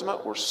Old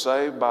Testament were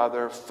saved by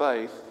their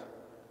faith,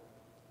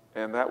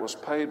 and that was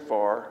paid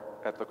for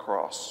at the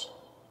cross.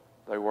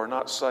 They were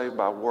not saved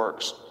by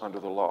works under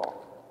the law.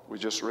 We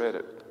just read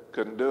it.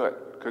 Couldn't do it.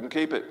 Couldn't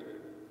keep it.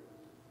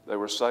 They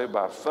were saved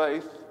by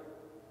faith,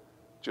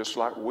 just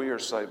like we are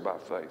saved by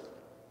faith.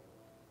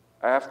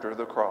 After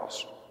the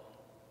cross,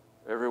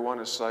 everyone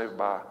is saved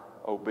by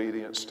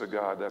obedience to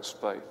God. That's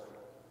faith.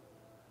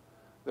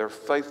 Their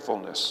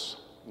faithfulness,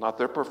 not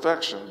their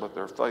perfection, but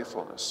their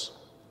faithfulness.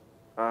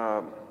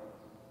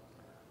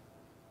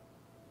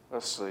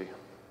 Let's see.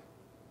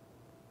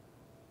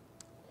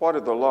 What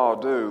did the law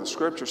do? The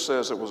scripture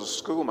says it was a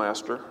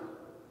schoolmaster.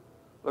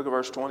 Look at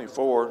verse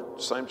 24,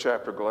 same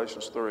chapter,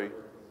 Galatians 3.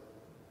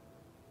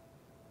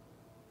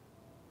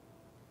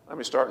 Let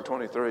me start in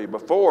 23.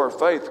 Before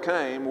faith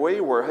came,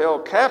 we were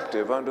held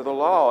captive under the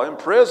law,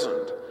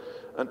 imprisoned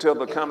until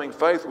the coming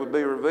faith would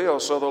be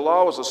revealed. So the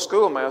law was a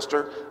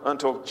schoolmaster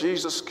until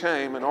Jesus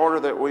came in order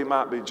that we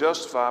might be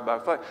justified by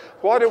faith.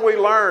 What did we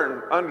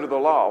learn under the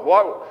law?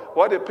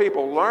 What did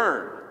people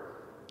learn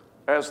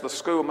as the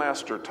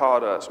schoolmaster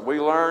taught us? We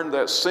learned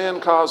that sin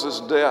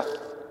causes death.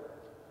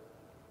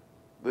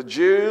 The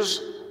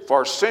Jews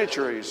for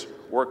centuries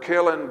were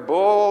killing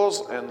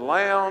bulls and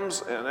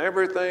lambs and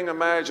everything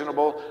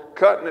imaginable,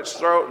 cutting its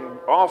throat and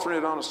offering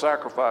it on a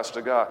sacrifice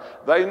to God.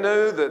 They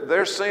knew that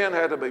their sin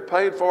had to be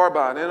paid for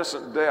by an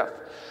innocent death.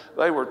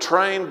 They were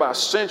trained by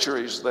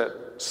centuries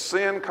that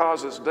sin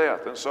causes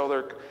death. And so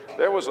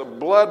there was a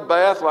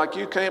bloodbath like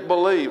you can't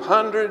believe.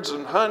 Hundreds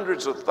and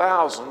hundreds of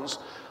thousands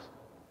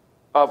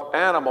of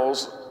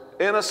animals,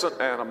 innocent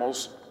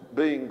animals,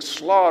 being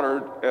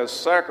slaughtered as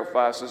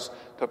sacrifices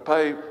to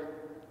pay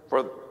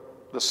for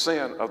the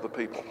sin of the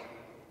people.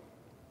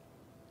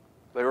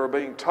 They were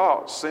being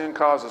taught sin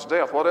causes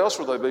death. What else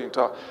were they being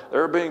taught? They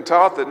were being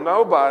taught that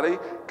nobody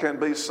can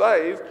be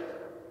saved,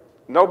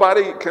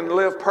 nobody can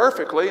live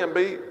perfectly and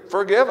be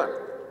forgiven.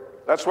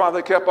 That's why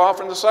they kept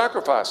offering the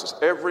sacrifices.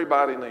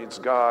 Everybody needs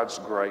God's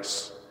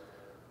grace.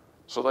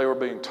 So they were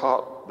being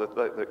taught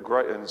that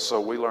great, and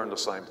so we learned the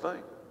same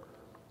thing.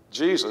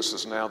 Jesus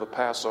is now the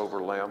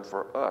Passover lamb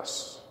for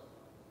us,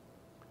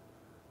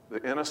 the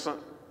innocent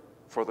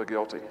for the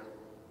guilty.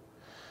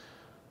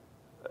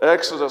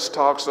 Exodus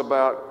talks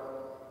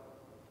about,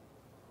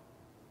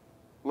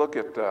 look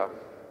at,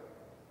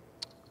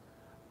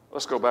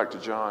 let's go back to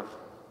John.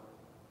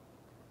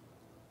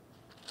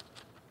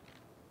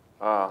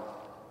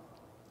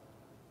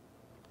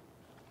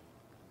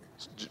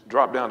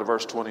 Drop down to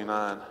verse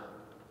 29.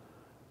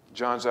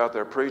 John's out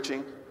there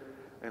preaching,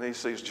 and he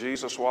sees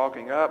Jesus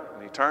walking up,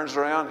 and he turns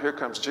around. Here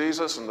comes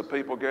Jesus, and the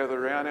people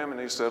gather around him, and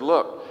he said,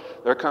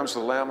 look, there comes the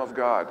Lamb of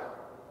God.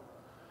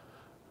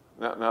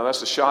 Now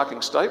that's a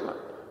shocking statement.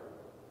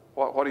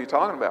 What are you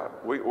talking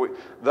about?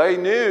 They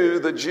knew,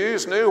 the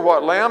Jews knew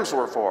what lambs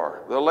were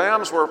for. The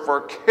lambs were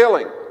for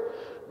killing.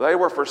 They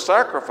were for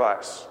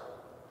sacrifice.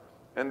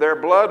 And their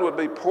blood would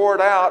be poured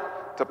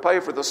out to pay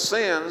for the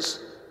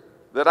sins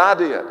that I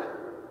did.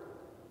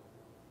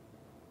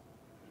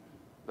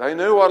 They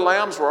knew what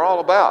lambs were all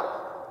about.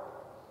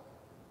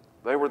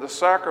 They were the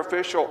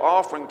sacrificial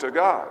offering to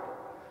God.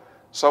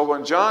 So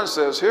when John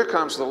says, here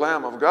comes the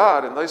Lamb of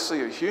God, and they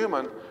see a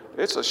human,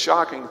 it's a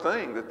shocking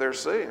thing that they're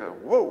seeing.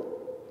 Whoa.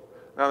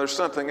 Now, there's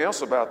something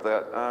else about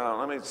that.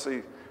 Let me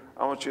see.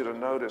 I want you to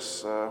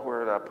notice,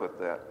 where did I put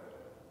that?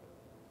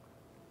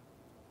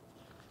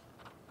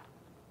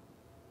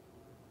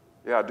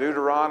 Yeah,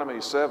 Deuteronomy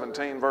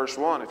 17, verse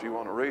 1, if you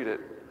want to read it.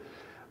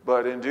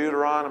 But in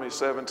Deuteronomy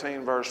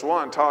 17, verse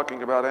 1,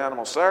 talking about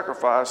animal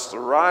sacrifice, the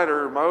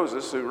writer,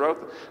 Moses, who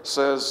wrote,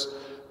 says,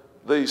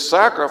 the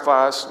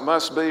sacrifice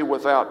must be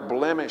without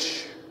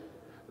blemish.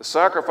 The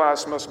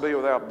sacrifice must be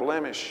without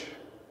blemish.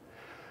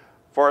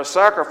 For a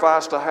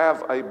sacrifice to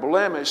have a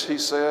blemish, he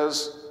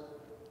says,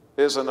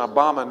 is an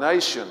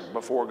abomination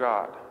before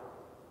God.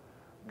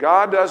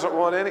 God doesn't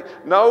want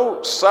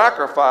no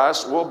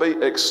sacrifice will be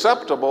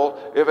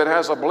acceptable if it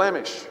has a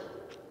blemish.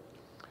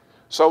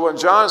 So when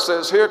John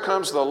says, here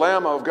comes the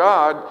Lamb of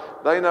God,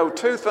 they know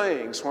two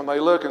things when they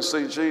look and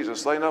see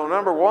Jesus. They know,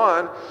 number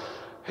one,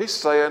 he's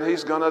saying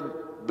he's going to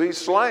be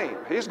slain.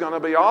 He's going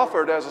to be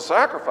offered as a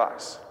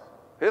sacrifice.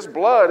 His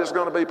blood is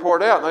going to be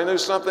poured out. And they knew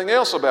something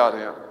else about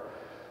him.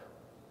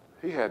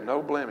 He had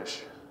no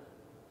blemish.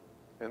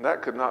 And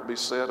that could not be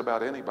said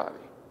about anybody.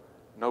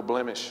 No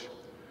blemish.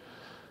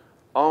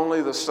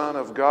 Only the Son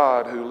of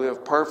God who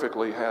lived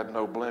perfectly had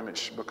no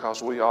blemish,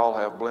 because we all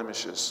have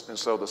blemishes. And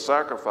so the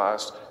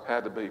sacrifice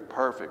had to be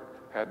perfect,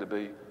 had to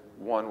be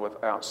one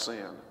without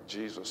sin.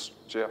 Jesus.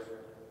 Jeff? It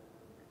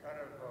kind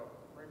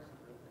of brings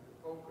into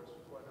focus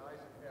when Isaac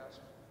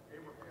asked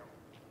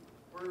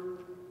Abraham,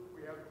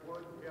 we have the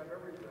wood, we have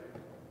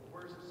everything,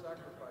 where's the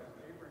sacrifice?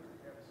 Abraham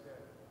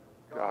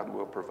said, God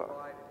will provide.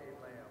 A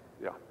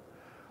lamb.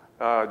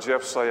 Yeah.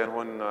 Jeff's saying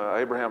when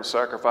Abraham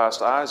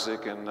sacrificed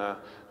Isaac and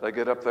they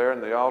get up there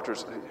and the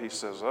altars, he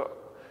says,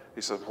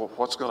 well,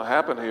 what's going to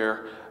happen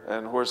here?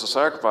 And where's the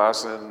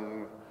sacrifice?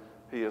 And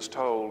he is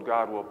told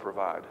God will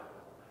provide.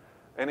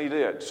 And he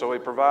did. So he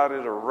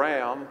provided a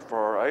ram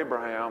for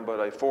Abraham, but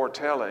a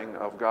foretelling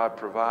of God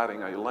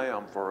providing a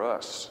lamb for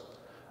us,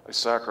 a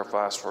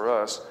sacrifice for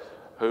us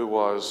who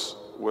was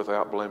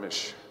without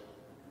blemish.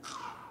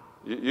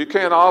 You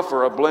can't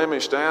offer a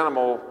blemished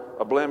animal,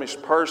 a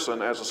blemished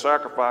person as a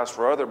sacrifice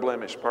for other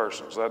blemished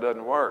persons. That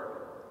doesn't work.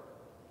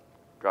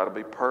 Got to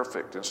be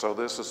perfect. And so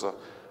this is a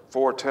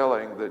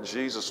foretelling that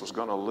Jesus was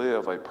going to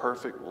live a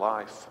perfect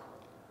life.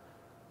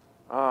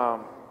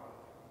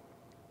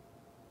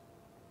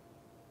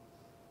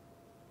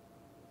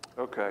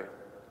 Okay,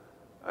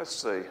 let's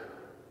see.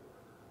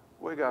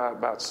 We got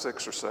about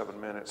 6 or 7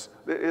 minutes.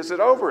 Is it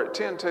over at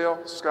 10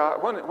 till,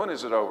 Scott? When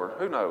is it over?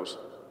 Who knows?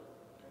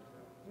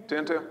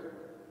 10 till?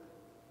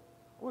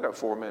 We got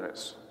 4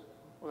 minutes.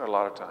 We got a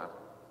lot of time.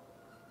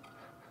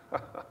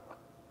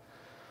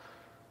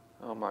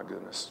 Oh my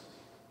goodness.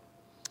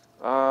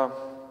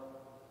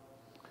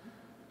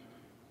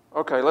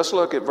 Okay, let's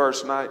look at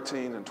verse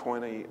 19 and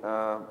 20.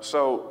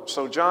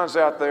 So John's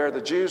out there.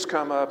 The Jews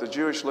come up, the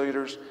Jewish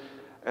leaders,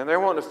 and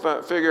they're wanting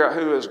to figure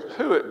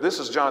out this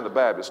is John the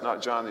Baptist,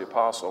 not John the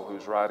Apostle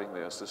who's writing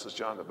this. This is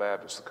John the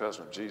Baptist, the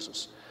cousin of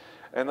Jesus.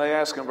 And they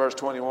ask him, verse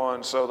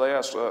 21, so they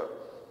ask,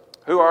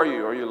 who are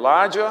you? Are you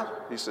Elijah?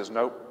 He says,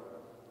 nope.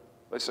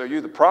 They say, are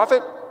you the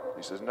prophet?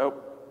 He says,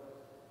 nope.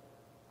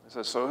 He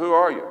says, so who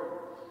are you?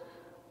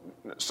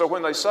 So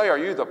when they say, are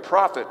you the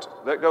prophet,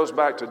 that goes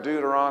back to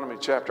Deuteronomy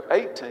chapter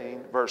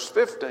 18, verse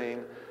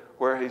 15,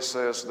 where he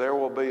says, there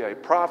will be a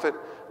prophet.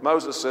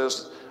 Moses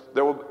says,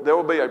 there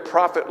will be a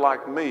prophet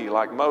like me,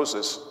 like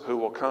Moses, who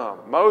will come.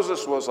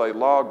 Moses was a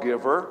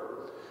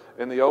lawgiver.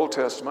 In the Old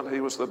Testament,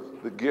 he was the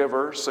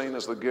giver, seen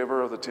as the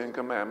giver of the Ten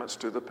Commandments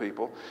to the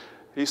people.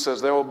 He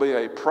says, there will be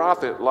a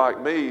prophet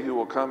like me who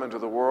will come into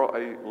the world,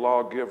 a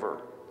lawgiver,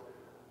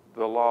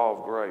 the law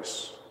of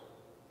grace,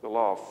 the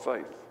law of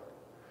faith.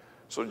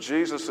 So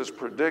Jesus is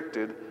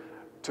predicted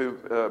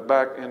to,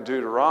 back in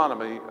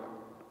Deuteronomy,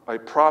 a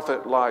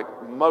prophet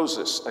like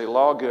Moses, a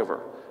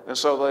lawgiver. And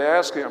so they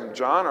ask him,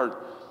 John,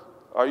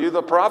 are you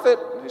the prophet?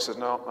 And he says,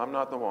 no, I'm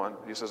not the one.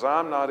 He says,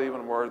 I'm not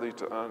even worthy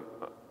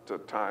to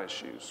tie his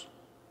shoes.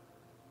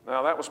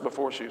 Now, that was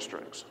before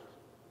shoestrings.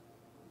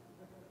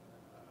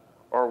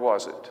 Or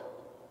was it?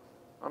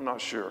 I'm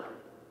not sure.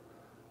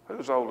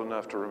 Who's old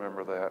enough to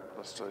remember that?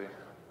 Let's see.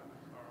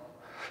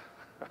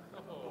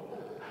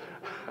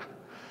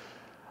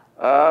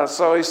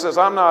 So he says,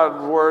 I'm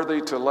not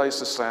worthy to lace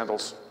his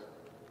sandals.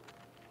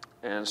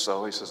 And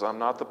so he says, I'm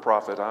not the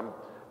prophet.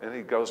 And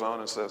he goes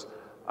on and says,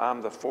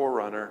 I'm the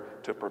forerunner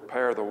to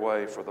prepare the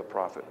way for the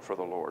prophet, for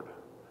the Lord.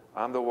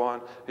 I'm the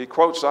one. He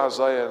quotes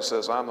Isaiah and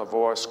says, I'm the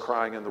voice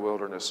crying in the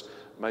wilderness,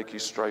 make you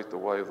straight the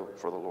way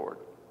for the Lord.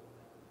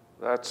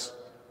 That's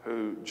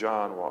who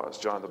John was,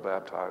 John the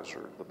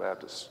Baptizer, the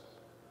Baptist.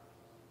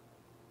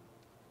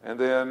 And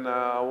then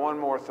one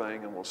more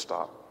thing and we'll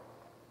stop.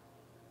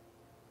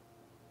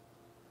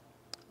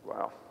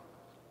 Wow.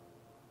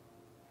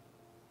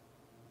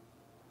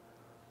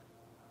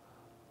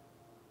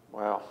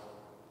 Wow.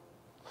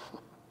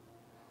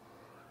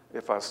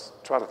 If I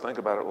try to think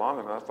about it long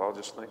enough, I'll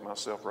just think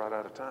myself right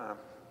out of time.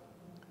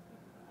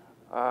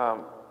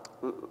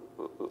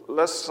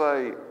 Let's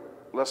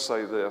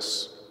say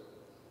this.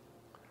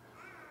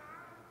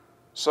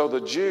 So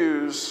the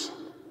Jews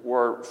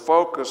were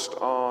focused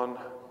on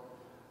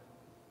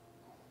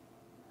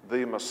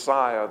the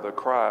Messiah, the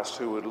Christ,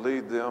 who would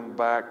lead them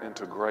back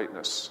into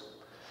greatness.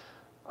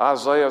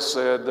 Isaiah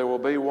said, there will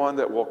be one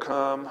that will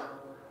come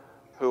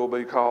who will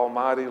be called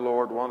Mighty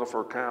Lord,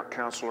 Wonderful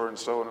Counselor, and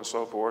so on and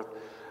so forth.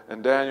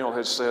 And Daniel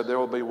had said, there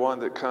will be one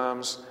that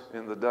comes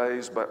in the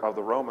days of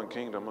the Roman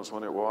kingdom, was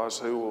when it was,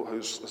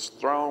 whose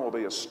throne will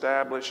be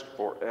established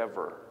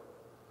forever.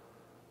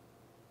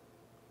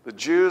 The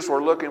Jews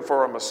were looking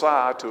for a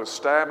Messiah to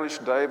establish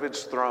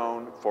David's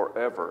throne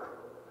forever.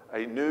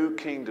 A new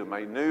kingdom,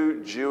 a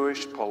new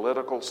Jewish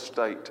political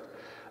state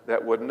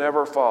that would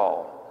never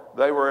fall.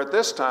 They were at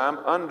this time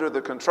under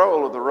the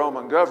control of the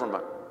Roman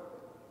government.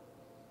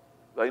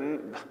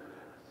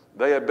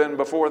 They had been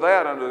before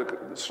that under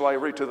the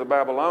slavery to the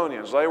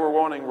Babylonians. They were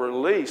wanting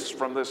release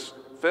from this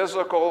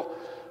physical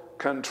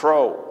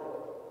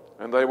control.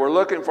 And they were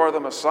looking for the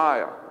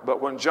Messiah.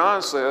 But when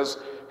John says,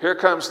 here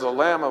comes the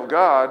Lamb of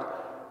God,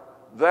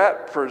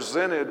 that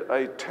presented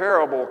a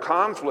terrible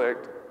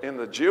conflict in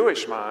the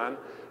Jewish mind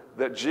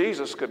that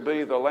Jesus could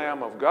be the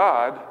Lamb of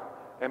God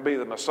and be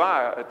the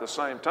Messiah at the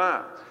same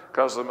time.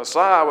 Because the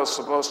Messiah was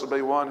supposed to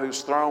be one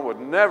whose throne would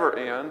never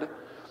end.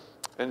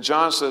 And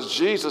John says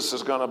Jesus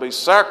is going to be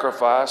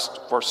sacrificed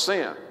for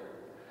sin.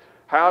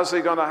 How is he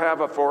going to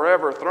have a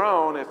forever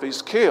throne if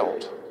he's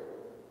killed?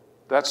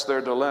 That's their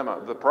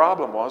dilemma. The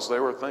problem was they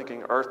were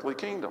thinking earthly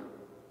kingdom,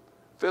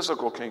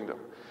 physical kingdom.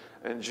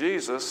 And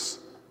Jesus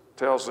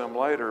tells them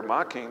later,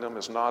 my kingdom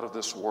is not of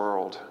this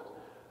world.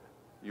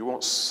 You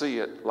won't see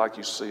it like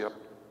you see an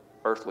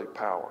earthly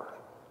power.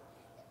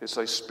 It's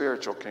a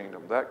spiritual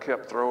kingdom. That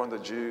kept throwing the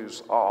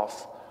Jews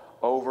off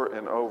over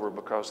and over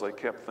because they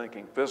kept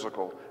thinking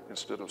physical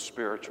instead of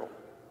spiritual.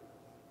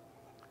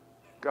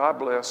 God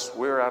bless.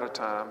 We're out of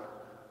time.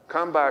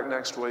 Come back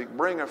next week.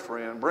 Bring a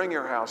friend. Bring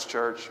your house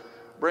church.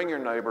 Bring your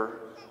neighbor.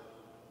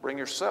 Bring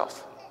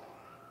yourself.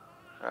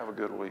 Have a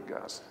good week,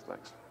 guys.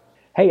 Thanks.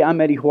 Hey,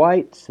 I'm Eddie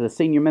White, the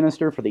Senior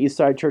Minister for the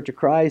Eastside Church of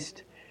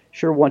Christ.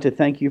 Sure want to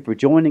thank you for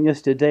joining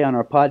us today on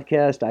our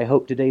podcast. I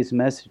hope today's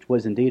message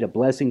was indeed a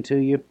blessing to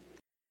you.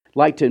 I'd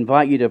like to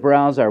invite you to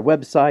browse our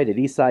website at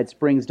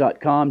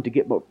eastsidesprings.com to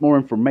get more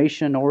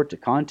information or to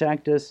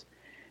contact us.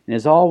 And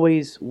as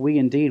always, we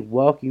indeed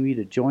welcome you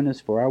to join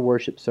us for our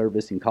worship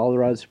service in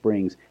Colorado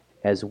Springs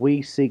as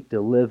we seek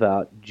to live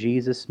out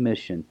Jesus'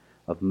 mission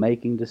of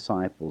making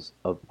disciples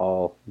of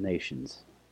all nations.